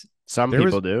that's some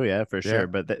people do, yeah, for sure.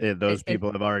 But those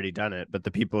people have already done it. But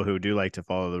the people who do like to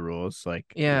follow the rules, like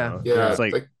it's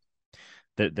like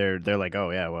they're like, oh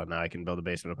yeah, well now I can build a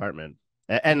basement apartment.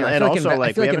 And also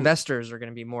I feel like investors are going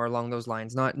to be more along those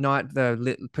lines, not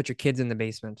put your kids in the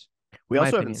basement. We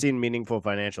also haven't seen meaningful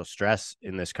financial stress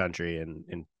in this country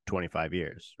in 25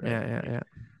 years. Right? Yeah.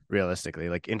 Realistically,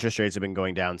 like interest rates have been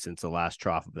going down since the last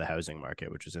trough of the housing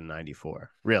market, which was in 94.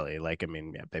 Really, like, I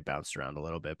mean, yeah, they bounced around a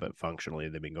little bit, but functionally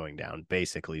they've been going down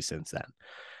basically since then.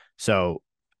 So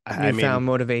I mean, found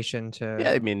motivation to.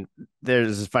 Yeah, I mean,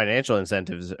 there's financial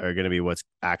incentives are going to be what's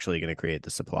actually going to create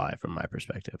the supply from my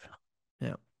perspective.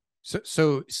 Yeah.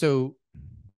 So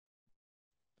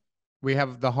we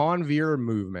have the Honvir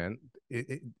movement.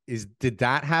 Did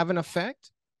that have an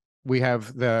effect? We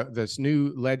have this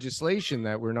new legislation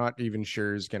that we're not even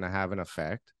sure is going to have an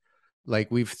effect. Like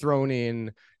we've thrown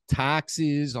in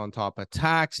taxes on top of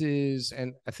taxes.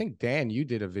 And I think, Dan, you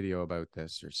did a video about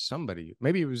this, or somebody,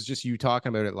 maybe it was just you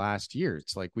talking about it last year.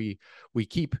 It's like we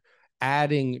keep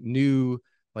adding new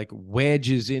like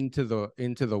wedges into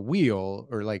the wheel,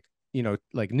 or like,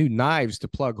 like new knives to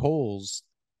plug holes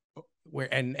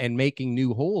and making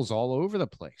new holes all over the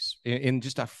place in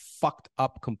just a fucked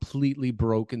up, completely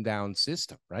broken down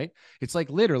system, right? It's like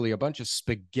literally a bunch of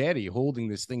spaghetti holding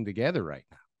this thing together right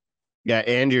now. Yeah,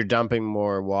 and you're dumping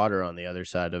more water on the other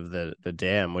side of the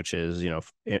dam, which is,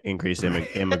 increased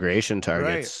immigration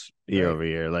targets, year over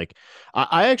year. Like,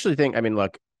 I actually think, I mean,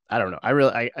 look, I don't know.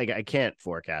 I can't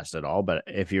forecast at all, but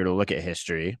if you were to look at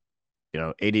history,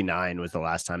 89 was the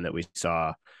last time that we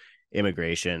saw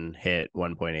immigration hit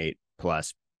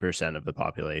 1.8+% of the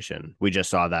population. We just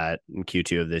saw that in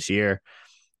Q2 of this year.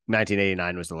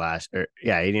 1989 was the last,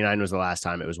 89 was the last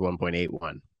time it was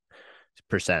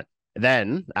 1.81%.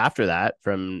 Then after that,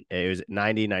 it was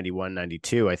 90, 91,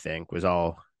 92, I think, was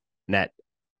all net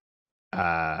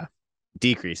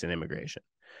decrease in immigration.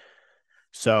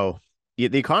 So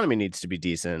the economy needs to be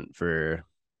decent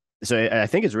so I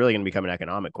think it's really going to become an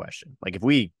economic question. Like if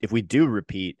we do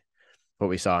repeat what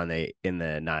we saw in the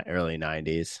early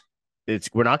 90s,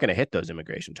 we're not going to hit those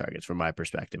immigration targets from my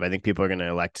perspective. I think people are going to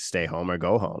elect to stay home or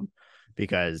go home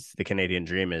because the Canadian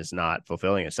dream is not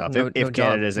fulfilling itself. If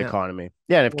Canada's economy,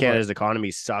 Canada's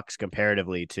economy sucks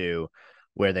comparatively to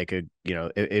where they could,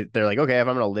 they're like, okay, if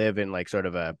I'm going to live in like sort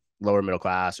of a lower middle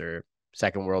class or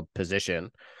second world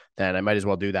position, then I might as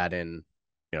well do that in,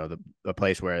 a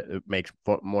place where it makes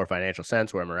more financial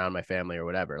sense, where I'm around my family or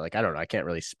whatever. Like, I don't know. I can't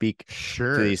really speak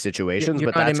to these situations,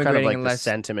 but that's kind of like the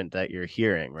sentiment that you're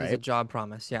hearing, right? It's a job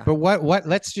promise. Yeah. But what,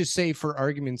 let's just say for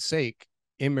argument's sake,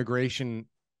 immigration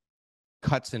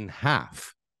cuts in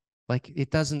half. Like,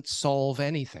 it doesn't solve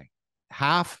anything.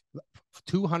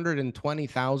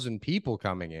 220,000 people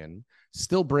coming in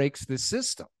still breaks the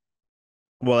system.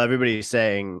 Well, everybody's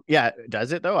saying, yeah,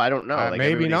 does it though? I don't know. Like,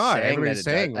 maybe not. Everybody's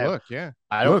saying, look,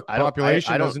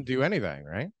 population doesn't do anything,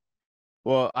 right?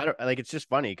 Well, I don't like, it's just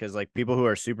funny because like people who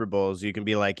are Super Bowls, you can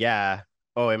be like, yeah,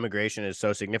 oh, immigration is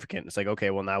so significant. It's like,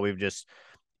 okay, well, now we've just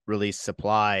released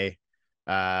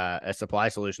a supply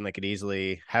solution that could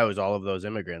easily house all of those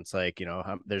immigrants. Like,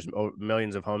 there's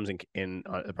millions of homes in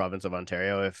the province of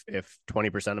Ontario. If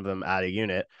 20% of them add a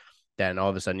unit, then all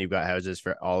of a sudden you've got houses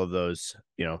for all of those,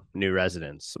 new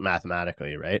residents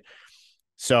mathematically, right?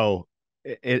 So,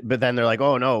 but then they're like,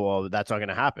 oh no, well, that's not going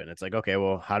to happen. It's like, okay,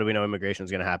 well, how do we know immigration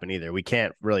is going to happen either? We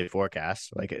can't really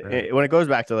forecast. Like, right. When it goes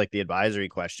back to like the advisory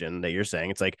question that you're saying,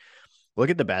 it's like,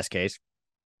 look at the best case,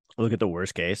 look at the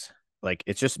worst case. Like,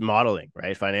 it's just modeling,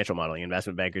 right? Financial modeling.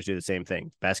 Investment bankers do the same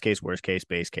thing. Best case, worst case,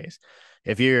 base case.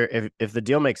 If the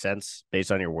deal makes sense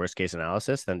based on your worst case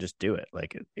analysis, then just do it.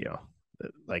 Like,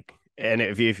 and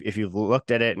if you've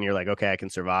looked at it and you're like, okay, I can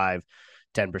survive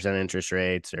 10% interest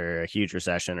rates or a huge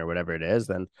recession or whatever it is,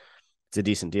 then it's a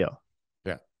decent deal.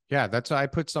 Yeah. That's why I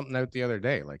put something out the other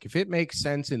day. Like, if it makes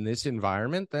sense in this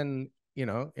environment, then, in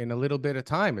a little bit of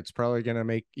time, it's probably going to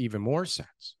make even more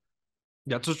sense.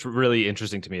 That's what's really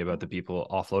interesting to me about the people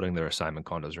offloading their assignment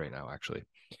condos right now, actually,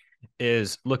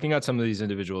 is looking at some of these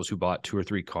individuals who bought 2 or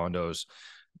 3 condos,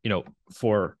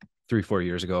 3-4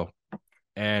 years ago,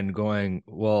 and going,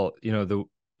 well,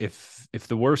 if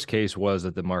the worst case was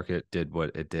that the market did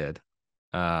what it did,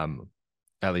 at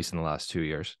least in the last 2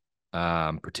 years,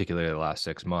 particularly the last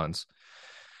 6 months,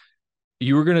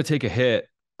 you were going to take a hit,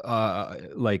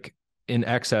 like in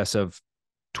excess of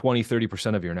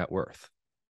 20-30% of your net worth.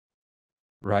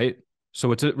 Right. So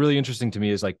what's really interesting to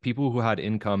me is like people who had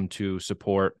income to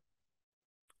support,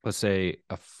 let's say,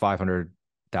 a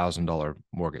 $500,000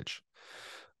 mortgage,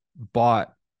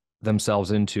 bought themselves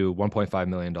into $1.5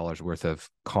 million worth of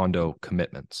condo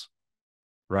commitments.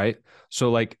 Right.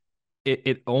 So like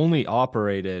it only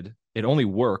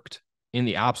worked in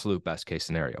the absolute best case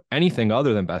scenario. Anything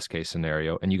other than best case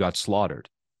scenario, and you got slaughtered.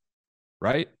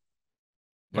 Right.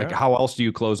 Like, how else do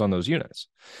you close on those units?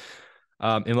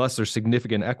 Unless there's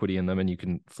significant equity in them and you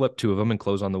can flip 2 of them and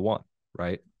close on the 1,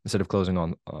 right? Instead of closing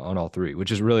on all 3,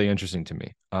 which is really interesting to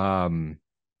me. I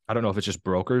don't know if it's just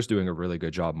brokers doing a really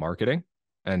good job marketing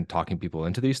and talking people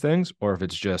into these things, or if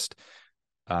it's just,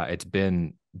 it's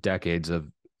been decades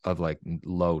of like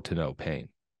low to no pain.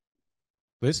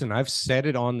 Listen, I've said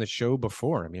it on the show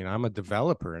before. I mean, I'm a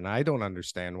developer and I don't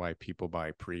understand why people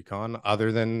buy pre-con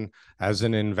other than as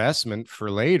an investment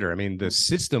for later. I mean, the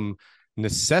system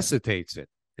necessitates it,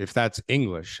 if that's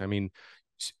English. I mean,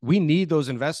 we need those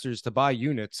investors to buy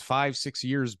units 5-6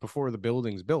 years before the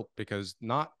building's built, because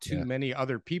not too many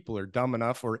other people are dumb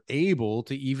enough or able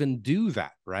to even do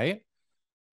that, right?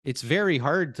 It's very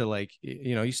hard to, like,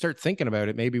 you start thinking about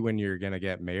it maybe when you're gonna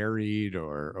get married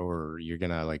or you're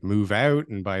gonna like move out,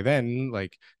 and by then,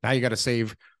 like, now you got to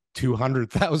save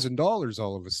 $200,000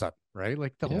 all of a sudden, right?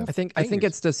 Like, the whole I think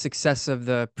it's the success of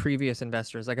the previous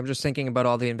investors. Like, I'm just thinking about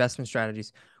all the investment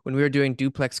strategies when we were doing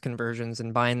duplex conversions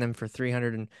and buying them for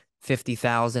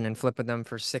 $350,000 and flipping them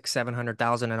for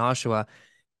 $600,000-$700,000 in Oshawa.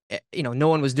 No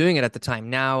one was doing it at the time.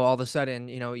 Now all of a sudden,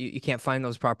 you can't find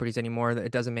those properties anymore.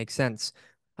 It doesn't make sense.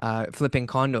 Flipping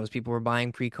condos, people were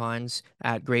buying pre-cons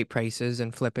at great prices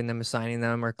and flipping them, assigning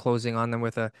them, or closing on them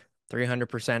with a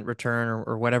 300% return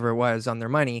or whatever it was on their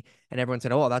money. And everyone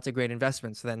said, oh, that's a great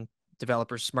investment. So then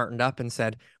developers smartened up and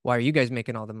said, why are you guys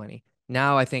making all the money?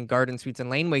 Now I think garden suites and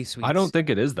laneway suites. I don't think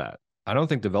it is that. I don't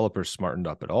think developers smartened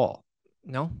up at all.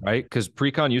 No. Right? Because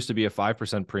pre-con used to be a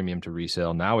 5% premium to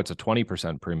resale. Now it's a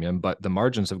 20% premium, but the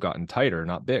margins have gotten tighter,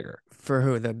 not bigger. For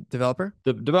who? The developer?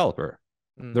 The developer.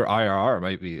 Their IRR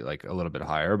might be like a little bit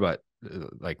higher, but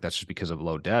like that's just because of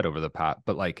low debt over the past.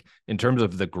 But like in terms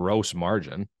of the gross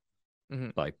margin,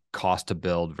 like cost to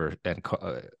build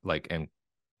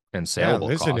and saleable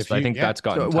cost, I think that's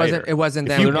gotten tighter. It wasn't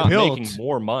them. They're not making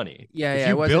more money. Yeah,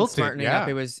 it wasn't smartening up.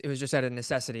 It was just out of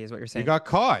necessity, is what you're saying. You got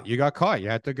caught. You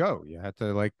had to go. You had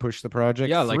to like push the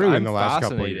project like through I'm in the last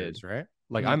couple of years, right?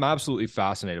 Like I'm absolutely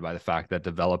fascinated by the fact that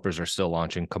developers are still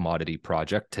launching commodity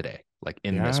project today, like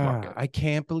in this market. I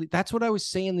can't believe that's what I was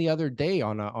saying the other day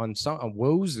on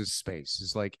Woze's space.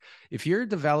 Is like if you're a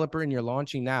developer and you're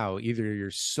launching now, either you're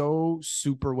so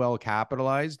super well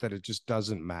capitalized that it just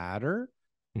doesn't matter.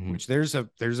 Which there's a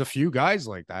few guys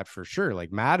like that for sure.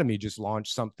 Like Mattamy just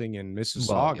launched something in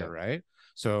Mississauga, right?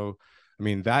 So I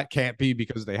mean that can't be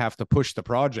because they have to push the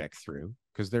project through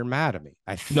because they're Mattamy.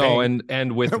 I think. No,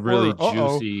 and with really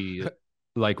juicy,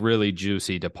 like really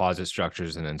juicy deposit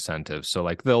structures and incentives. So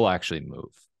like they'll actually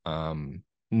move.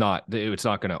 It's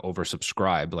not going to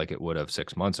oversubscribe like it would have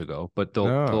 6 months ago, but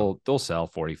they'll sell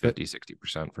 40, 50,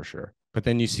 60% for sure. But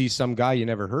then you see some guy you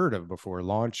never heard of before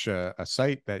launch a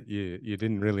site that you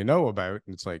didn't really know about.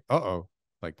 And it's like,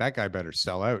 like that guy better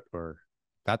sell out or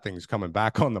that thing's coming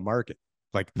back on the market,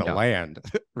 like the land,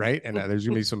 right? And there's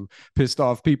going to be some pissed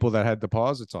off people that had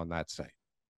deposits on that site.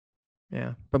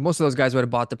 Yeah. But most of those guys would have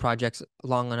bought the projects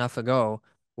long enough ago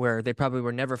where they probably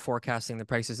were never forecasting the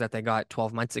prices that they got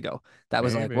 12 months ago. That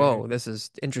was like, whoa, this is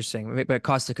interesting. But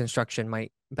cost of construction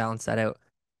might balance that out.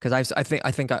 Because I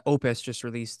think Opus just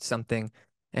released something,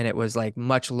 and it was like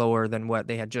much lower than what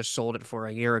they had just sold it for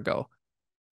a year ago.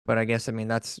 But I guess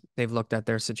they've looked at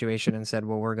their situation and said,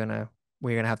 well, we're gonna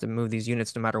have to move these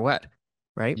units no matter what,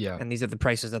 right? Yeah. And these are the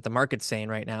prices that the market's saying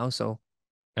right now. So,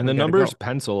 and the numbers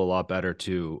pencil a lot better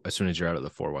too as soon as you're out of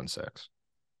the 416,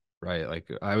 right? Like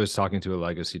I was talking to a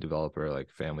legacy developer,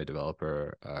 like family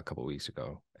developer, a couple of weeks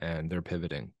ago, and they're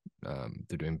pivoting.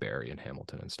 They're doing Barrie and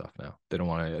Hamilton and stuff now. They don't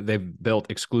want to. They've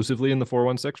built exclusively in the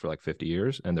 416 for like 50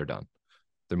 years, and they're done.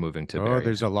 They're moving to. Barrie.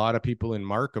 There's a lot of people in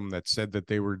Markham that said that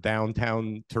they were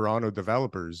downtown Toronto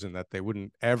developers and that they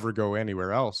wouldn't ever go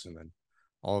anywhere else. And then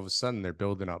all of a sudden, they're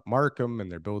building up Markham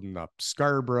and they're building up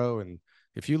Scarborough. And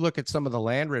if you look at some of the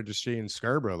land registry in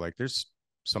Scarborough, like there's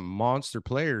some monster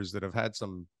players that have had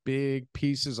some big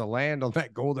pieces of land on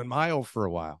that Golden Mile for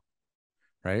a while,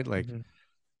 right? Like,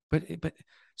 but.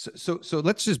 So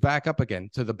let's just back up again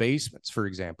to the basements, for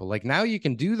example. Like now you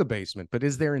can do the basement, but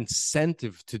is there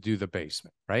incentive to do the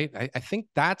basement, right? I think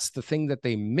that's the thing that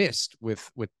they missed with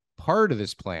part of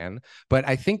this plan. But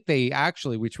I think they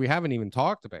actually, which we haven't even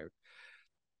talked about,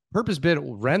 purpose-built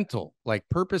rental, like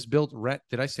purpose-built rent.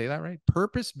 Did I say that right?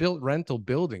 Purpose-built rental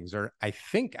buildings are, I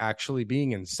think, actually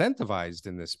being incentivized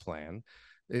in this plan.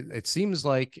 It seems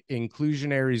like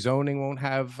inclusionary zoning won't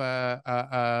have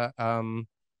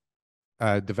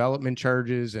development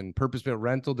charges, and purpose-built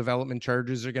rental development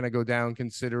charges are going to go down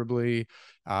considerably.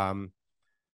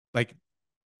 Like,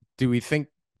 do we think?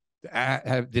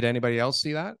 Did anybody else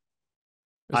see that?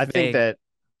 I think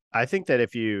that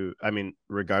if you,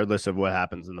 regardless of what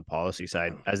happens in the policy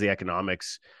side, as the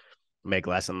economics make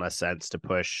less and less sense to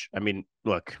push.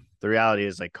 Look, the reality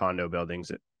is like condo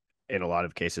buildings in a lot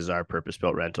of cases are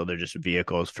purpose-built rental. They're just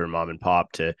vehicles for mom and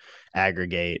pop to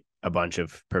aggregate a bunch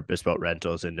of purpose-built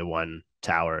rentals into one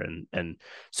tower and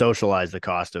socialize the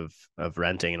cost of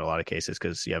renting in a lot of cases,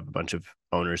 because you have a bunch of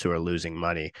owners who are losing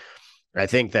money. I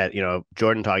think that,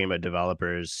 Jordan talking about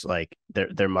developers, like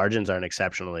their margins aren't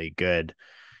exceptionally good,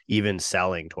 even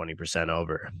selling 20%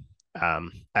 over.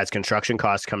 As construction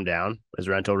costs come down, as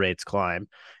rental rates climb,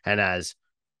 and as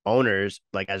owners,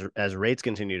 like as rates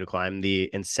continue to climb, the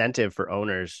incentive for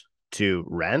owners to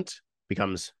rent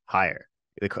becomes higher.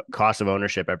 The cost of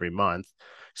ownership every month,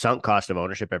 sunk cost of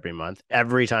ownership every month,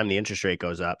 every time the interest rate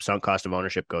goes up, sunk cost of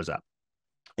ownership goes up,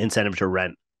 incentive to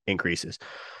rent increases.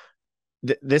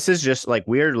 This is just like,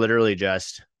 we're literally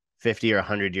just 50 or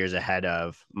 100 years ahead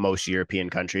of most European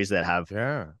countries that have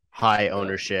high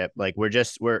ownership. Like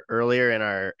we're earlier in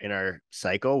our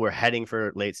cycle. We're heading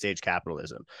for late stage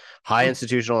capitalism, high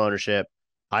institutional ownership,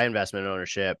 high investment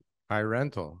ownership, high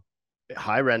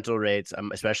rental rates,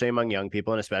 especially among young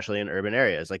people and especially in urban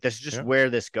areas. Like this is just where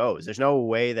this goes. There's no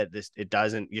way that it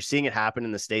doesn't. You're seeing it happen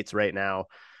in the States right now,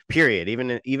 period.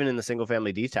 Even in the single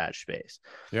family detached space.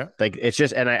 Yeah. Like it's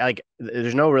just, and I like,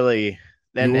 there's no really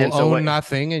You will own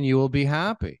nothing and you will be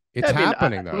happy. It's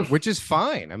happening though, which is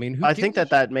fine. I mean, I think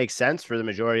that makes sense for the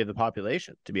majority of the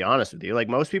population, to be honest with you. Like,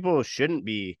 most people shouldn't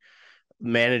be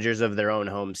managers of their own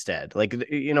homestead. Like,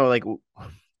 you know, like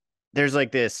there's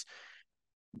like this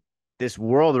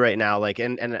world right now, like,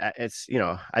 and it's, you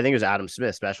know, I think it was Adam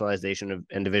Smith, specialization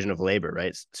and division of labor,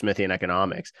 right? Smithian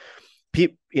economics.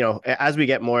 People, you know, as we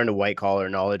get more into white collar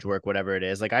knowledge work, whatever it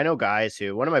is, like, I know guys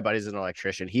who, one of my buddies is an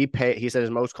electrician. He said his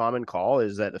most common call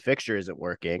is that the fixture isn't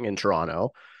working in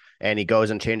Toronto, and he goes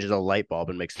and changes a light bulb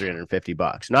and makes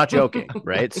 $350. Not joking,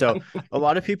 right? So a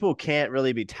lot of people can't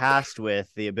really be tasked with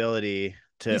the ability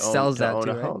to own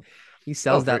a home. He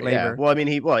sells that labor. Yeah. Well, I mean,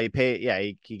 he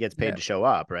gets paid to show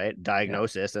up, right?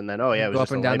 Diagnosis, and then it was go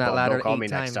just up and down that ladder. Don't call me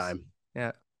times. next time.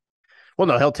 Yeah. Well,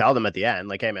 no, he'll tell them at the end,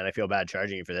 like, hey man, I feel bad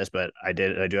charging you for this, but I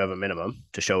do have a minimum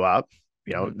to show up.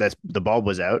 You know, that's the bulb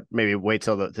was out. Maybe wait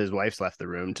till his wife's left the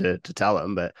room to tell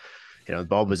him, but you know, the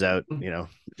bulb was out. You know,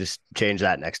 just change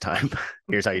that next time.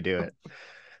 Here's how you do it.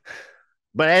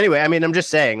 But anyway, I mean, I'm just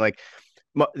saying, like,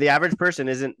 the average person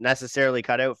isn't necessarily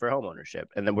cut out for homeownership,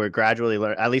 and then we're gradually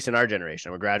learning. At least in our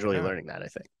generation, we're gradually learning that, I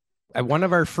think. At one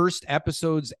of our first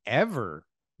episodes ever,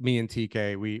 me and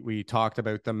TK, we talked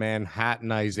about the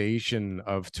Manhattanization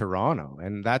of Toronto,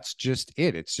 and that's just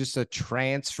it. It's just a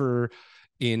transfer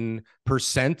in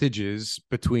percentages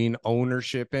between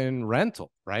ownership and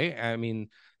rental, right? I mean,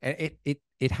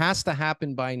 it has to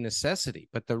happen by necessity.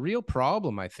 But the real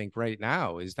problem, I think, right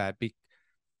now is that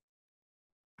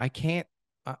I can't.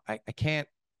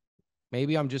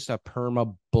 Maybe I'm just a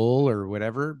perma bull or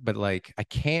whatever, but like, I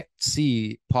can't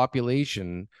see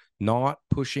population not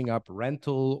pushing up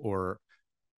rental or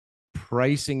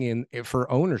pricing in for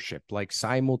ownership, like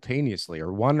simultaneously,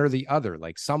 or one or the other.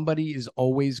 Like, somebody is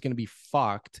always going to be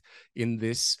fucked in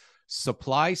this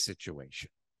supply situation.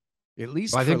 At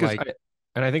least I think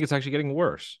it's actually getting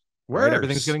worse. Right?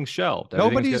 Everything's getting shelved.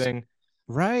 Nobody's getting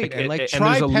right. And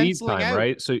there's a lead time,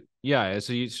 right? So yeah,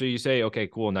 so you say, okay,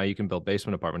 cool, now you can build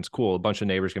basement apartments. Cool. A bunch of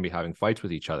neighbors gonna be having fights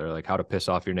with each other, like how to piss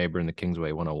off your neighbor in the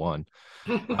Kingsway 101.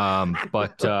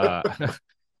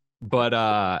 But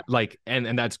like,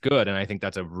 and that's good, and I think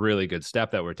that's a really good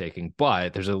step that we're taking.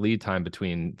 But there's a lead time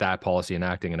between that policy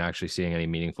enacting and actually seeing any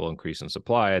meaningful increase in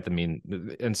supply. I mean,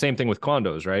 and same thing with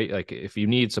condos, right? Like, if you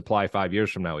need supply 5 years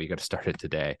from now, you got to start it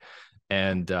today.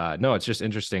 And no, it's just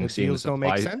interesting seeing deals don't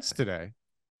make sense today.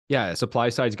 Yeah, supply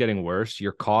side's getting worse.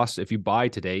 Your costs, if you buy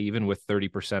today, even with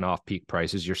 30% off peak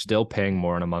prices, you're still paying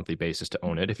more on a monthly basis to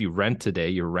own it. If you rent today,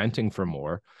 you're renting for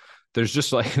more. There's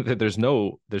just like there's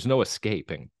no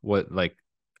escaping what, like,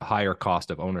 higher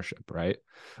cost of ownership, right?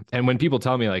 And when people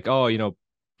tell me, like, oh, you know,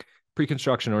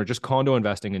 pre-construction or just condo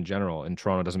investing in general in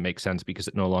Toronto doesn't make sense because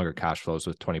it no longer cash flows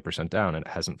with 20% down, and it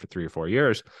hasn't for 3 or 4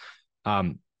 years.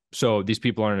 So these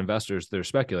people aren't investors, they're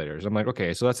speculators. I'm like,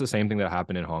 okay, so that's the same thing that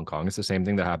happened in Hong Kong. It's the same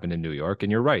thing that happened in New York.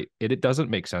 And you're right. It doesn't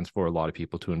make sense for a lot of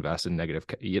people to invest in negative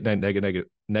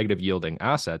yielding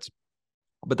assets.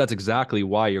 But that's exactly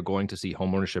why you're going to see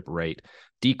homeownership rate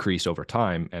decrease over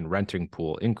time and renting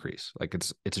pool increase. Like,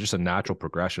 it's just a natural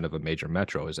progression of a major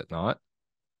metro, is it not?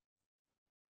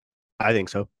 I think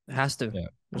so. It has to. Yeah.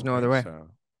 There's no other way. So,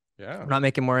 yeah. We're not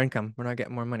making more income. We're not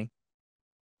getting more money.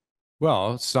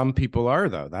 Well, some people are,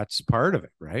 though. That's part of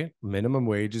it, right? Minimum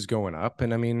wage is going up.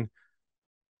 And I mean,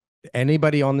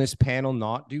 anybody on this panel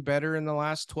not do better in the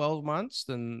last 12 months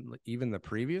than even the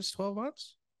previous 12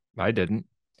 months? I didn't.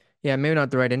 Yeah, maybe not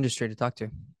the right industry to talk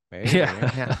to. Maybe,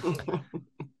 yeah.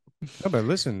 No, but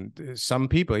listen, some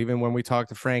people, even when we talked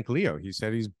to Frank Leo, he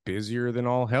said he's busier than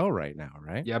all hell right now,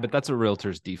 right? Yeah, but that's a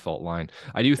realtor's default line.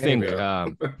 I do think, Maybe.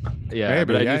 yeah,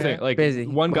 but I do think, like, busy.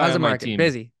 One guy on my team,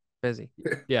 busy.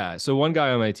 Yeah, so one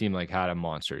guy on my team, like, had a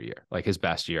monster year, like his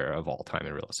best year of all time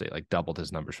in real estate, like doubled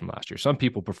his numbers from last year. Some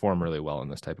people perform really well in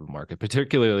this type of market,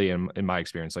 particularly in my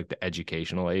experience, like the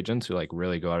educational agents who, like,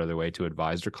 really go out of their way to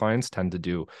advise their clients tend to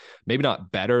do maybe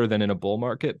not better than in a bull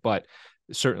market, but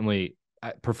certainly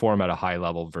perform at a high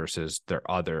level versus their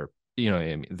other, you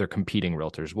know, their competing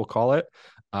realtors, we'll call it,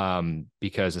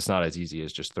 because it's not as easy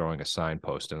as just throwing a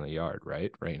signpost in the yard,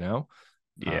 right now.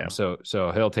 Yeah. So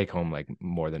he'll take home, like,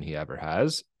 more than he ever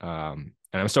has. And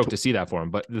I'm stoked to see that for him.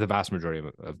 But the vast majority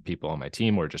of people on my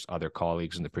team or just other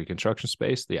colleagues in the pre-construction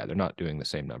space, yeah, they're not doing the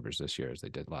same numbers this year as they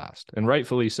did last, and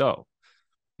rightfully so.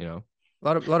 You know, a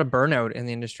lot of burnout in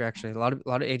the industry. Actually, a lot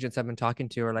of agents I've been talking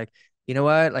to are like, you know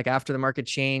what, like, after the market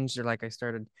changed, they're like, I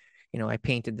started, you know, I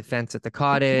painted the fence at the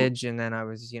cottage, and then I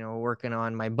was, you know, working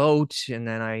on my boat, and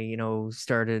then I, you know,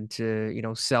 started to, you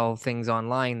know, sell things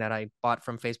online that I bought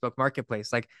from Facebook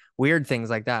Marketplace, like weird things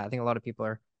like that. I think a lot of people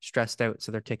are stressed out,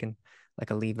 so they're taking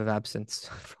like a leave of absence.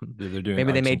 They're doing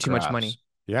maybe they made too much money.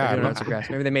 Yeah,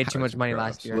 maybe they made too much money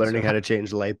last year. Learning how to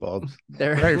change light bulbs.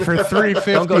 They're right for $350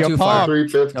 Don't go too a far.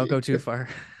 pop. Don't go too far.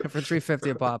 For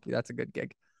 $350 a pop, that's a good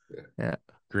gig. Yeah,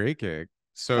 great gig.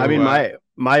 So I mean,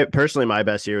 my personally, my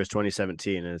best year was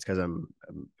 2017, and it's because I'm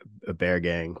a Bear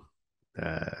Gang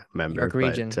member. York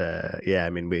region. Yeah, I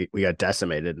mean, we got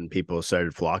decimated, and people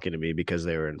started flocking to me because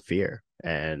they were in fear,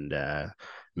 and I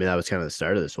mean, that was kind of the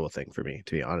start of this whole thing for me,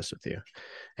 to be honest with you.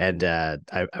 And I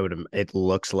would. It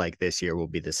looks like this year will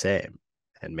be the same,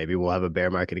 and maybe we'll have a bear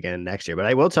market again next year. But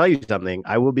I will tell you something: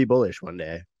 I will be bullish one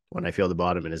day when I feel the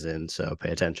bottom is in. So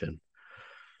pay attention.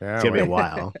 Yeah, it's gonna be a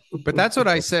while. But that's what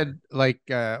I said. Like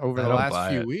over the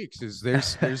last few weeks, is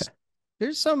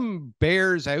there's some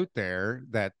bears out there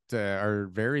that are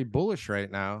very bullish right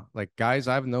now. Like guys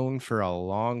I've known for a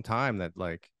long time that,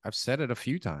 like, I've said it a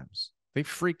few times. They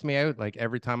freaked me out like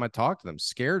every time I talked to them,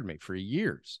 scared me for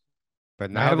years.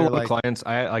 But now I have a lot of clients.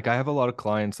 I have a lot of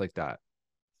clients like that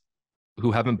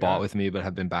who haven't bought with me, but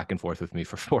have been back and forth with me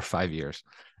for 4 or 5 years,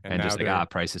 and just like,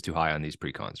 price is too high on these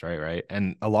pre-cons, right?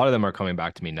 And a lot of them are coming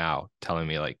back to me now, telling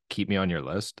me like, keep me on your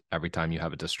list. Every time you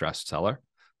have a distressed seller,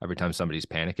 every time somebody's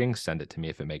panicking, send it to me.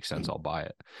 If it makes sense, I'll buy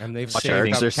it. And they've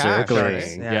sharks are circling.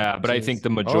 Right? Yeah, but I think the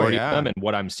majority of them, and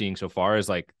what I'm seeing so far, is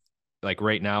like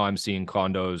right now I'm seeing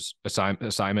condos,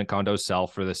 assignment condos sell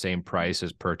for the same price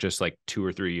as purchased like 2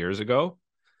 or 3 years ago.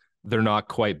 They're not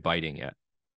quite biting yet.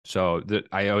 So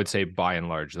I would say by and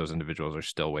large, those individuals are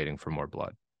still waiting for more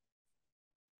blood.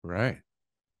 Right.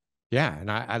 Yeah.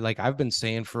 And I've been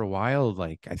saying for a while,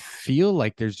 like, I feel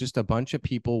like there's just a bunch of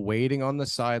people waiting on the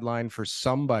sideline for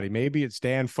somebody. Maybe it's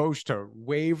Dan Foch to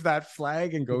wave that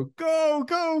flag and go, go,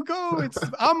 go, go.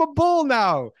 I'm a bull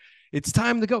now. It's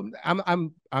time to go.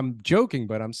 I'm joking,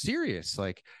 but I'm serious.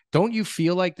 Like, don't you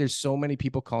feel like there's so many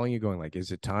people calling you going like,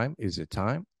 is it time? Is it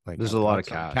time? Like, there's a lot of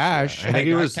cash. Yeah. I think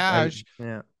it was cash.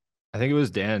 I think it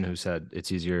was Dan who said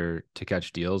it's easier to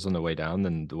catch deals on the way down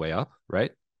than the way up,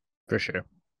 right? For sure.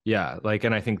 Yeah, like,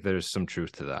 and I think there's some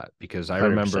truth to that, because I 100%.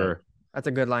 remember that's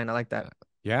a good line. I like that.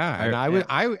 Yeah,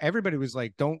 and everybody was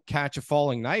like, "Don't catch a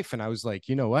falling knife," and I was like,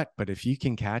 you know what? But if you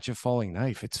can catch a falling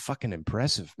knife, it's fucking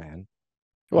impressive, man.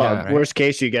 Well, worst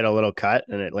case, you get a little cut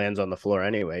and it lands on the floor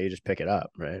anyway. You just pick it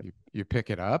up, right? You pick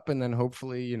it up, and then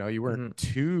hopefully, you weren't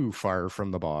too far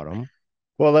from the bottom.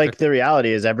 Well, like, the reality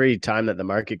is every time that the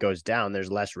market goes down,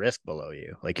 there's less risk below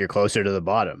you. Like, you're closer to the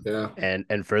bottom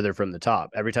and further from the top.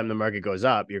 Every time the market goes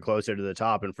up, you're closer to the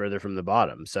top and further from the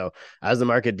bottom. So as the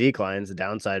market declines, the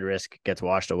downside risk gets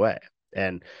washed away.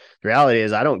 And the reality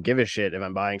is, I don't give a shit if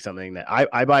I'm buying something that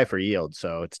I buy for yield.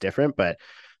 So it's different. But,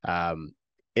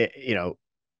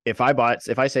 if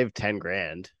I save 10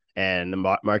 grand and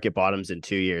the market bottoms in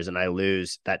 2 years and I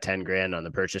lose that 10 grand on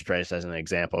the purchase price, as an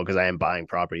example, because I am buying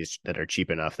properties that are cheap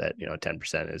enough that,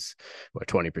 10% is, or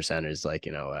 20% is like,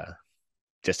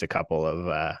 just a couple of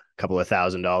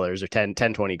 $1,000 or 10,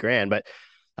 20 grand, but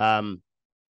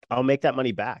I'll make that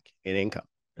money back in income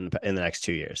in the next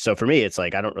 2 years. So for me, it's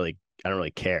like, I don't really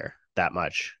care that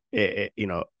much. To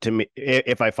me,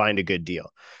 if I find a good deal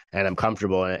and I'm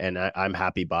comfortable and I'm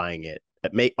happy buying it,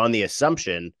 on the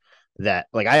assumption that,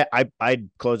 like, I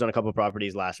closed on a couple of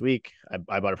properties last week.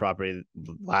 I bought a property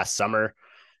last summer,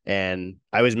 and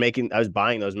I was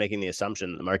buying those, making the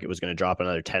assumption that the market was going to drop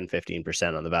another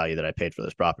 10-15% on the value that I paid for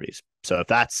those properties. So if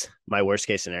that's my worst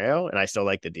case scenario and I still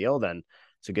like the deal, then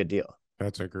it's a good deal.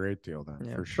 That's a great deal then,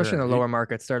 for sure. Especially in the lower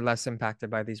markets, they're less impacted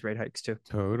by these rate hikes too.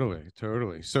 Totally.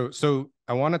 So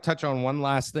I want to touch on one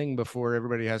last thing before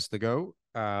everybody has to go.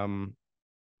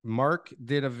 Mark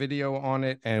did a video on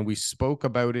it, and we spoke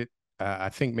about it. I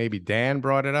think maybe Dan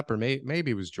brought it up, or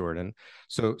maybe it was Jordan.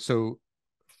 So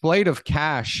flight of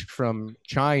cash from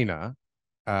China.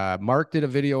 Mark did a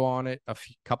video on it a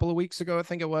couple of weeks ago, I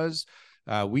think it was.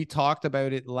 We talked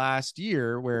about it last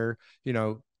year, where,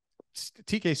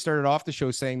 TK started off the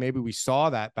show saying maybe we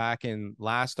saw that back in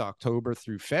last October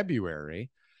through February,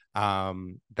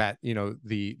 that,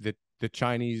 the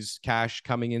Chinese cash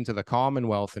coming into the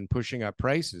Commonwealth and pushing up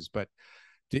prices. But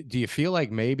do you feel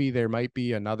like maybe there might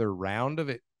be another round of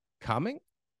it coming?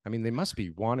 I mean, they must be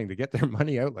wanting to get their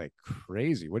money out like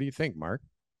crazy. What do you think, Mark?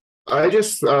 I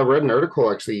just read an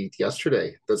article actually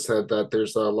yesterday that said that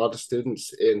there's a lot of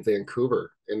students in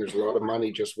Vancouver, and there's a lot of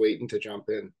money just waiting to jump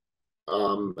in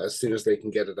as soon as they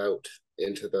can get it out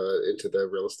into the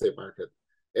real estate market.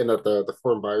 And that the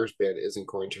foreign buyers ban isn't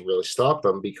going to really stop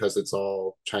them, because it's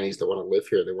all Chinese that want to live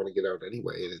here. They want to get out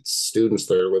anyway. And it's students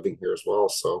that are living here as well.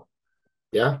 So,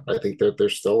 yeah, I think that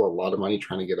there's still a lot of money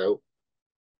trying to get out.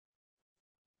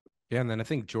 Yeah, and then I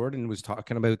think Jordan was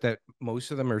talking about that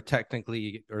most of them are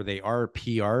technically, or they are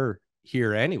PR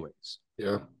here anyways.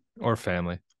 Yeah. Or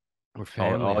family. Or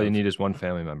family. All you need is one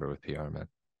family member with PR, man.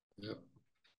 Yeah.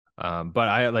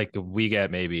 But we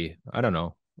get maybe, I don't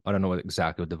know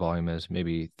exactly what the volume is.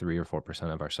 Maybe 3 or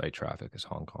 4% of our site traffic is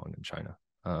Hong Kong and China.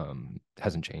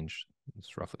 Hasn't changed.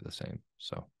 It's roughly the same.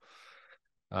 So,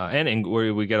 and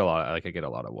we get a lot, I get a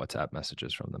lot of WhatsApp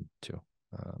messages from them too.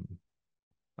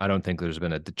 I don't think there's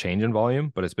been a change in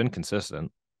volume, but it's been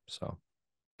consistent. So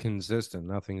consistent,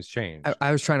 nothing's changed.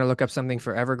 I was trying to look up something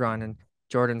for Evergrande, and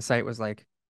Jordan's site was like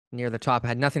near the top. It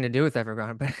had nothing to do with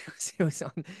Evergrande, but it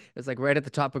was like right at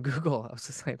the top of Google. I was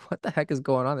just like, what the heck is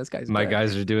going on? This guy's my good.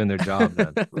 guys are doing their job,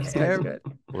 man. This guy's good.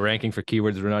 We're ranking for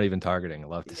keywords we're not even targeting. I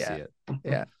love to see it.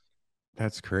 Yeah.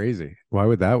 That's crazy. Why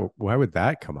would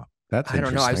that come up? That's I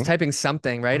don't know. I was typing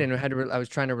something, right? And I was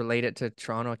trying to relate it to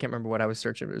Toronto. I can't remember what I was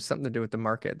searching. It was something to do with the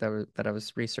market that I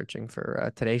was researching for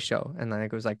today's show. And then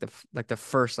it was like the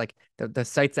first, like the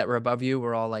sites that were above you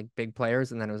were all like big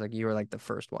players. And then it was like, you were like the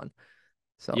first one.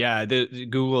 So yeah, the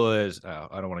Google is,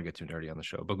 I don't want to get too nerdy on the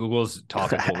show, but Google's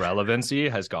topical relevancy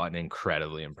has gotten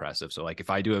incredibly impressive. So like if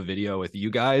I do a video with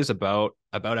you guys about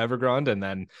Evergrande, and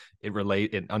then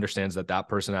it understands that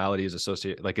personality is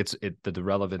associated, like the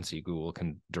relevancy Google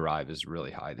can derive is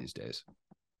really high these days.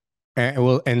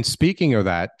 And speaking of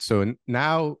that, so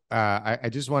now I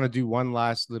just want to do one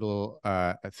last little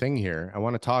thing here. I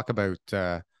want to talk about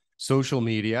social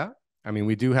media. I mean,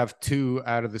 we do have 2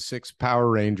 out of the 6 Power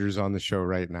Rangers on the show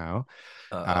right now.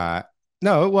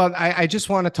 No, well, I just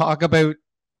want to talk about,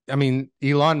 I mean,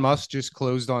 Elon Musk just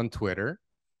closed on Twitter.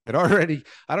 It already,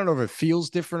 I don't know if it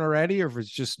feels different already or if it's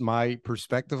just my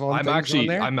perspective on I'm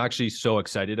actually so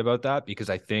excited about that, because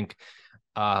I think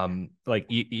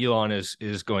like Elon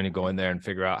is going to go in there and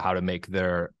figure out how to make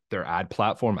their ad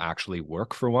platform actually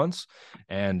work for once.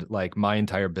 And like my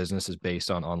entire business is based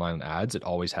on online ads. It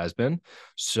always has been.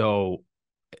 So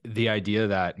the idea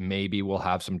that maybe we'll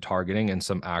have some targeting and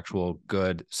some actual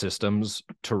good systems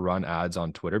to run ads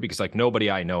on Twitter, because like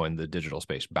nobody I know in the digital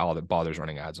space bothers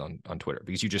running ads on Twitter,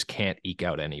 because you just can't eke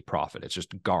out any profit. It's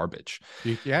just garbage.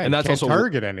 And that's also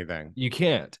target anything. You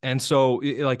can't. And so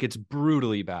it's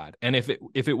brutally bad. And if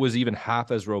it was even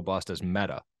half as robust as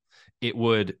Meta, it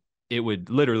would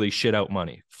literally shit out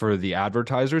money for the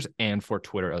advertisers and for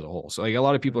Twitter as a whole. So like a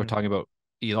lot of people are talking about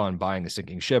Elon buying the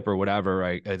sinking ship or whatever,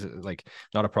 right? It's like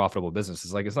not a profitable business.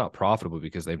 It's like, it's not profitable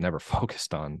because they've only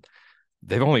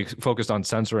focused on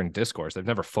censoring discourse. They've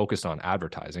never focused on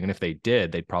advertising. And if they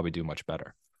did, they'd probably do much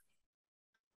better.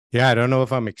 Yeah, I don't know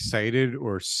if I'm excited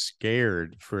or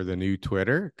scared for the new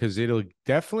Twitter, because it'll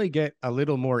definitely get a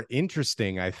little more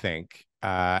interesting, I think,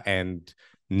 and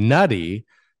nutty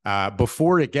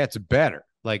before it gets better.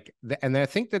 And I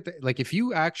think that if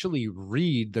you actually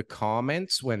read the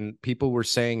comments when people were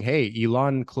saying, hey,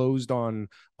 Elon closed on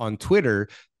Twitter,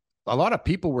 a lot of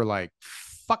people were like,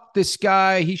 fuck this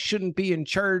guy, he shouldn't be in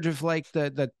charge of like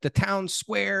the town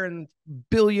square, and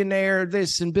billionaire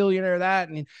this and billionaire that,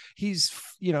 and he's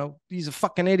a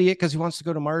fucking idiot because he wants to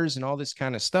go to Mars and all this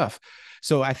kind of stuff.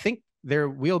 So I think there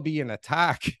will be an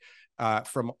attack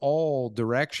from all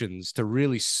directions to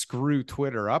really screw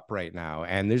Twitter up right now.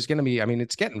 And there's going to be, I mean,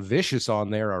 it's getting vicious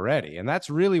on there already. And that's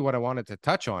really what I wanted to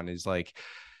touch on, is like,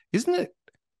 isn't it?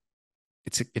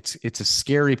 It's a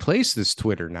scary place, this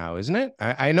Twitter now, isn't it?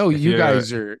 I know you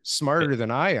guys are smarter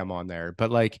than I am on there, but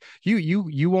like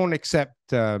you won't accept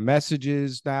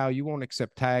messages now. You won't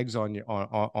accept tags on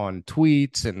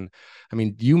tweets, and I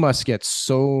mean, you must get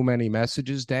so many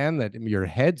messages, Dan, that your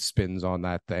head spins on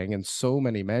that thing, and so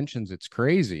many mentions. It's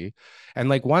crazy. And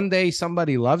like one day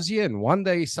somebody loves you, and one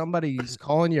day somebody's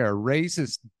calling you a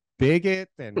racist bigot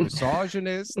and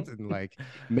misogynist and like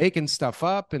making stuff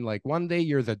up, and like one day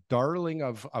you're the darling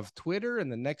of Twitter,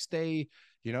 and the next day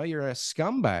you're a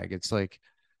scumbag. It's like,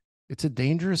 it's a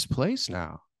dangerous place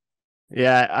now.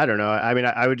 Yeah, I don't know. I mean,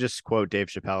 I would just quote Dave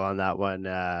Chappelle on that one.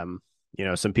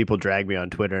 Some people drag me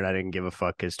on Twitter and I didn't give a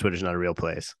fuck because Twitter's not a real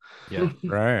place. Yeah.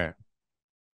 Right.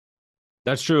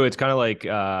 That's true. It's kind of like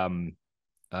I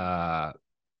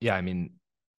mean,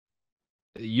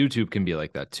 YouTube can be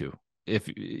like that too. If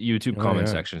YouTube comment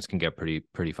sections can get pretty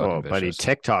fucking vicious. Buddy,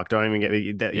 TikTok don't even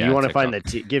get that. You want to find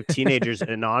give teenagers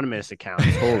anonymous accounts.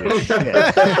 Holy shit.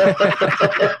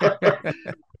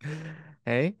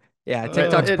 Hey, yeah,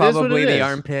 TikTok's probably the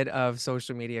armpit of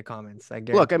social media comments. I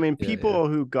guess. Look, I mean, people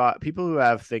who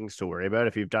have things to worry about,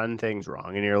 if you've done things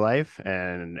wrong in your life,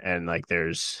 and like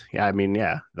there's,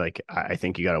 like I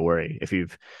think you got to worry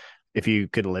if you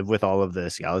could live with all of the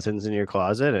skeletons in your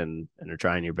closet and are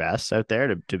trying your best out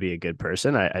there to be a good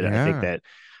person. I think that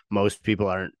most people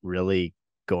aren't really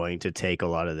going to take a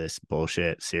lot of this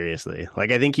bullshit seriously.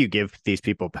 Like, I think you give these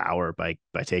people power by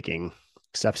taking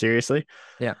stuff seriously.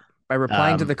 Yeah. By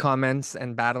replying to the comments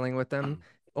and battling with them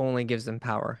only gives them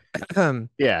power.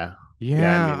 Yeah.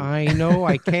 Yeah, I know.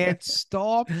 I can't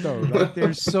stop though. Like,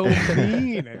 they're so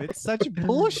mean, and it's such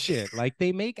bullshit. Like,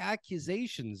 they make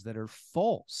accusations that are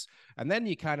false, and then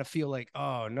you kind of feel like,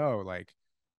 oh no, like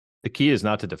the key is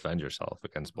not to defend yourself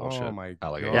against bullshit. Oh my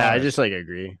God. Yeah, I just like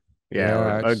agree.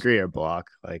 Yeah, agree or block.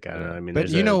 Like, I don't know. I mean, but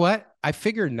you know what? I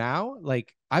figure now,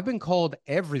 like, I've been called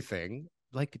everything.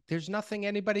 Like, there's nothing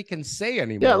anybody can say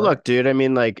anymore. Yeah, look, dude. I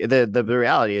mean, like, the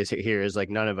reality is here is like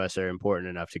none of us are important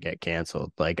enough to get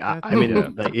canceled. Like, I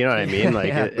mean, like, you know what I mean?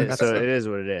 Like, so it is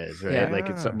what it is, right? Yeah. Like,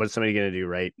 it's what's somebody gonna do?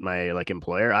 Right? My like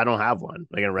employer? I don't have one.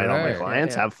 They're gonna write all my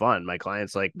clients. Have fun. My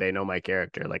clients, like, they know my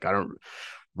character. Like, I don't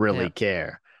really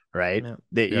care. Right?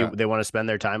 Yeah. They want to spend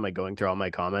their time like going through all my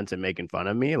comments and making fun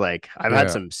of me. Like, I've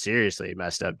had some seriously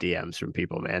messed up DMs from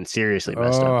people, man. Seriously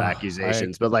messed up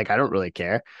accusations. But like, I don't really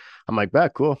care. I'm like,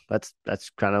 cool. That's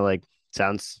kind of like,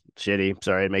 sounds shitty.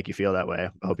 Sorry to make you feel that way.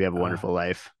 I hope you have a wonderful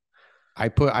life. I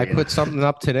put something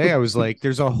up today. I was like,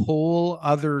 there's a whole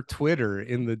other Twitter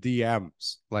in the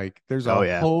DMs. Like, there's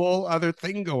a whole other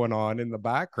thing going on in the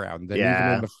background than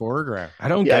even in the foreground. I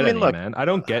don't get any, man. I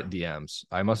don't get DMs.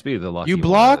 I must be the lucky You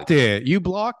blocked it. You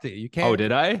blocked it. You can't. Oh,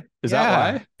 did I? Is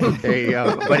that why? There you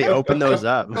go. Buddy, open those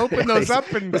up. Open those up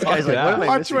and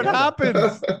watch what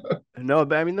happens. No,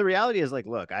 but I mean, the reality is, like,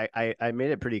 look, I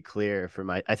made it pretty clear for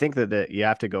I think that you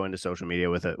have to go into social media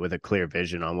with a clear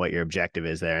vision on what your objective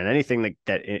is there, and anything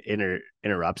that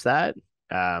interrupts that,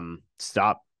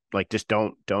 stop. Like, just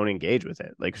don't engage with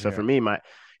it. Like, so for me,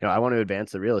 I want to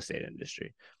advance the real estate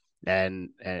industry, and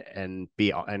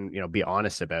be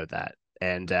honest about that.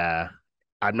 And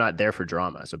I'm not there for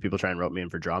drama. So people try and rope me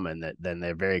in for drama, and then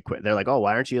they're very quick. They're like, oh,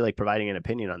 why aren't you like providing an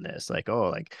opinion on this? Like, oh,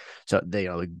 like, so they,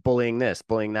 like, bullying this,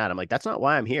 bullying that. I'm like, that's not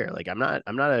why I'm here. Like, I'm not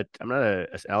a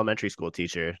elementary school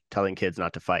teacher telling kids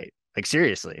not to fight. Like,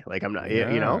 seriously, like, I'm not,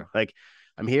 like,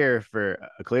 I'm here for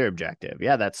a clear objective.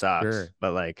 Yeah, that sucks.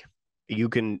 But like, you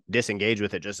can disengage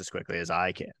with it just as quickly as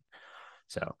I can.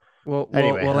 So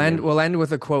anyway, we'll end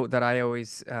with a quote that I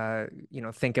always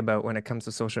think about when it comes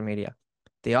to social media.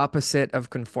 The opposite of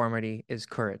conformity is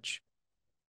courage.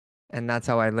 And that's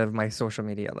how I live my social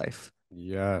media life.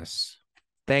 Yes.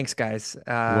 Thanks, guys.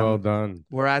 Well done.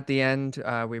 We're at the end.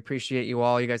 We appreciate you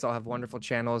all. You guys all have wonderful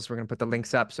channels. We're going to put the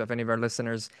links up. So if any of our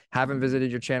listeners haven't visited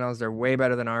your channels, they're way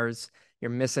better than ours. You're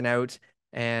missing out.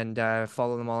 And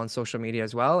follow them all on social media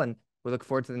as well. And we look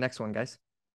forward to the next one, guys.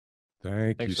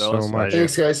 Thanks you so much.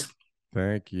 Thanks, guys.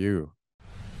 Thank you.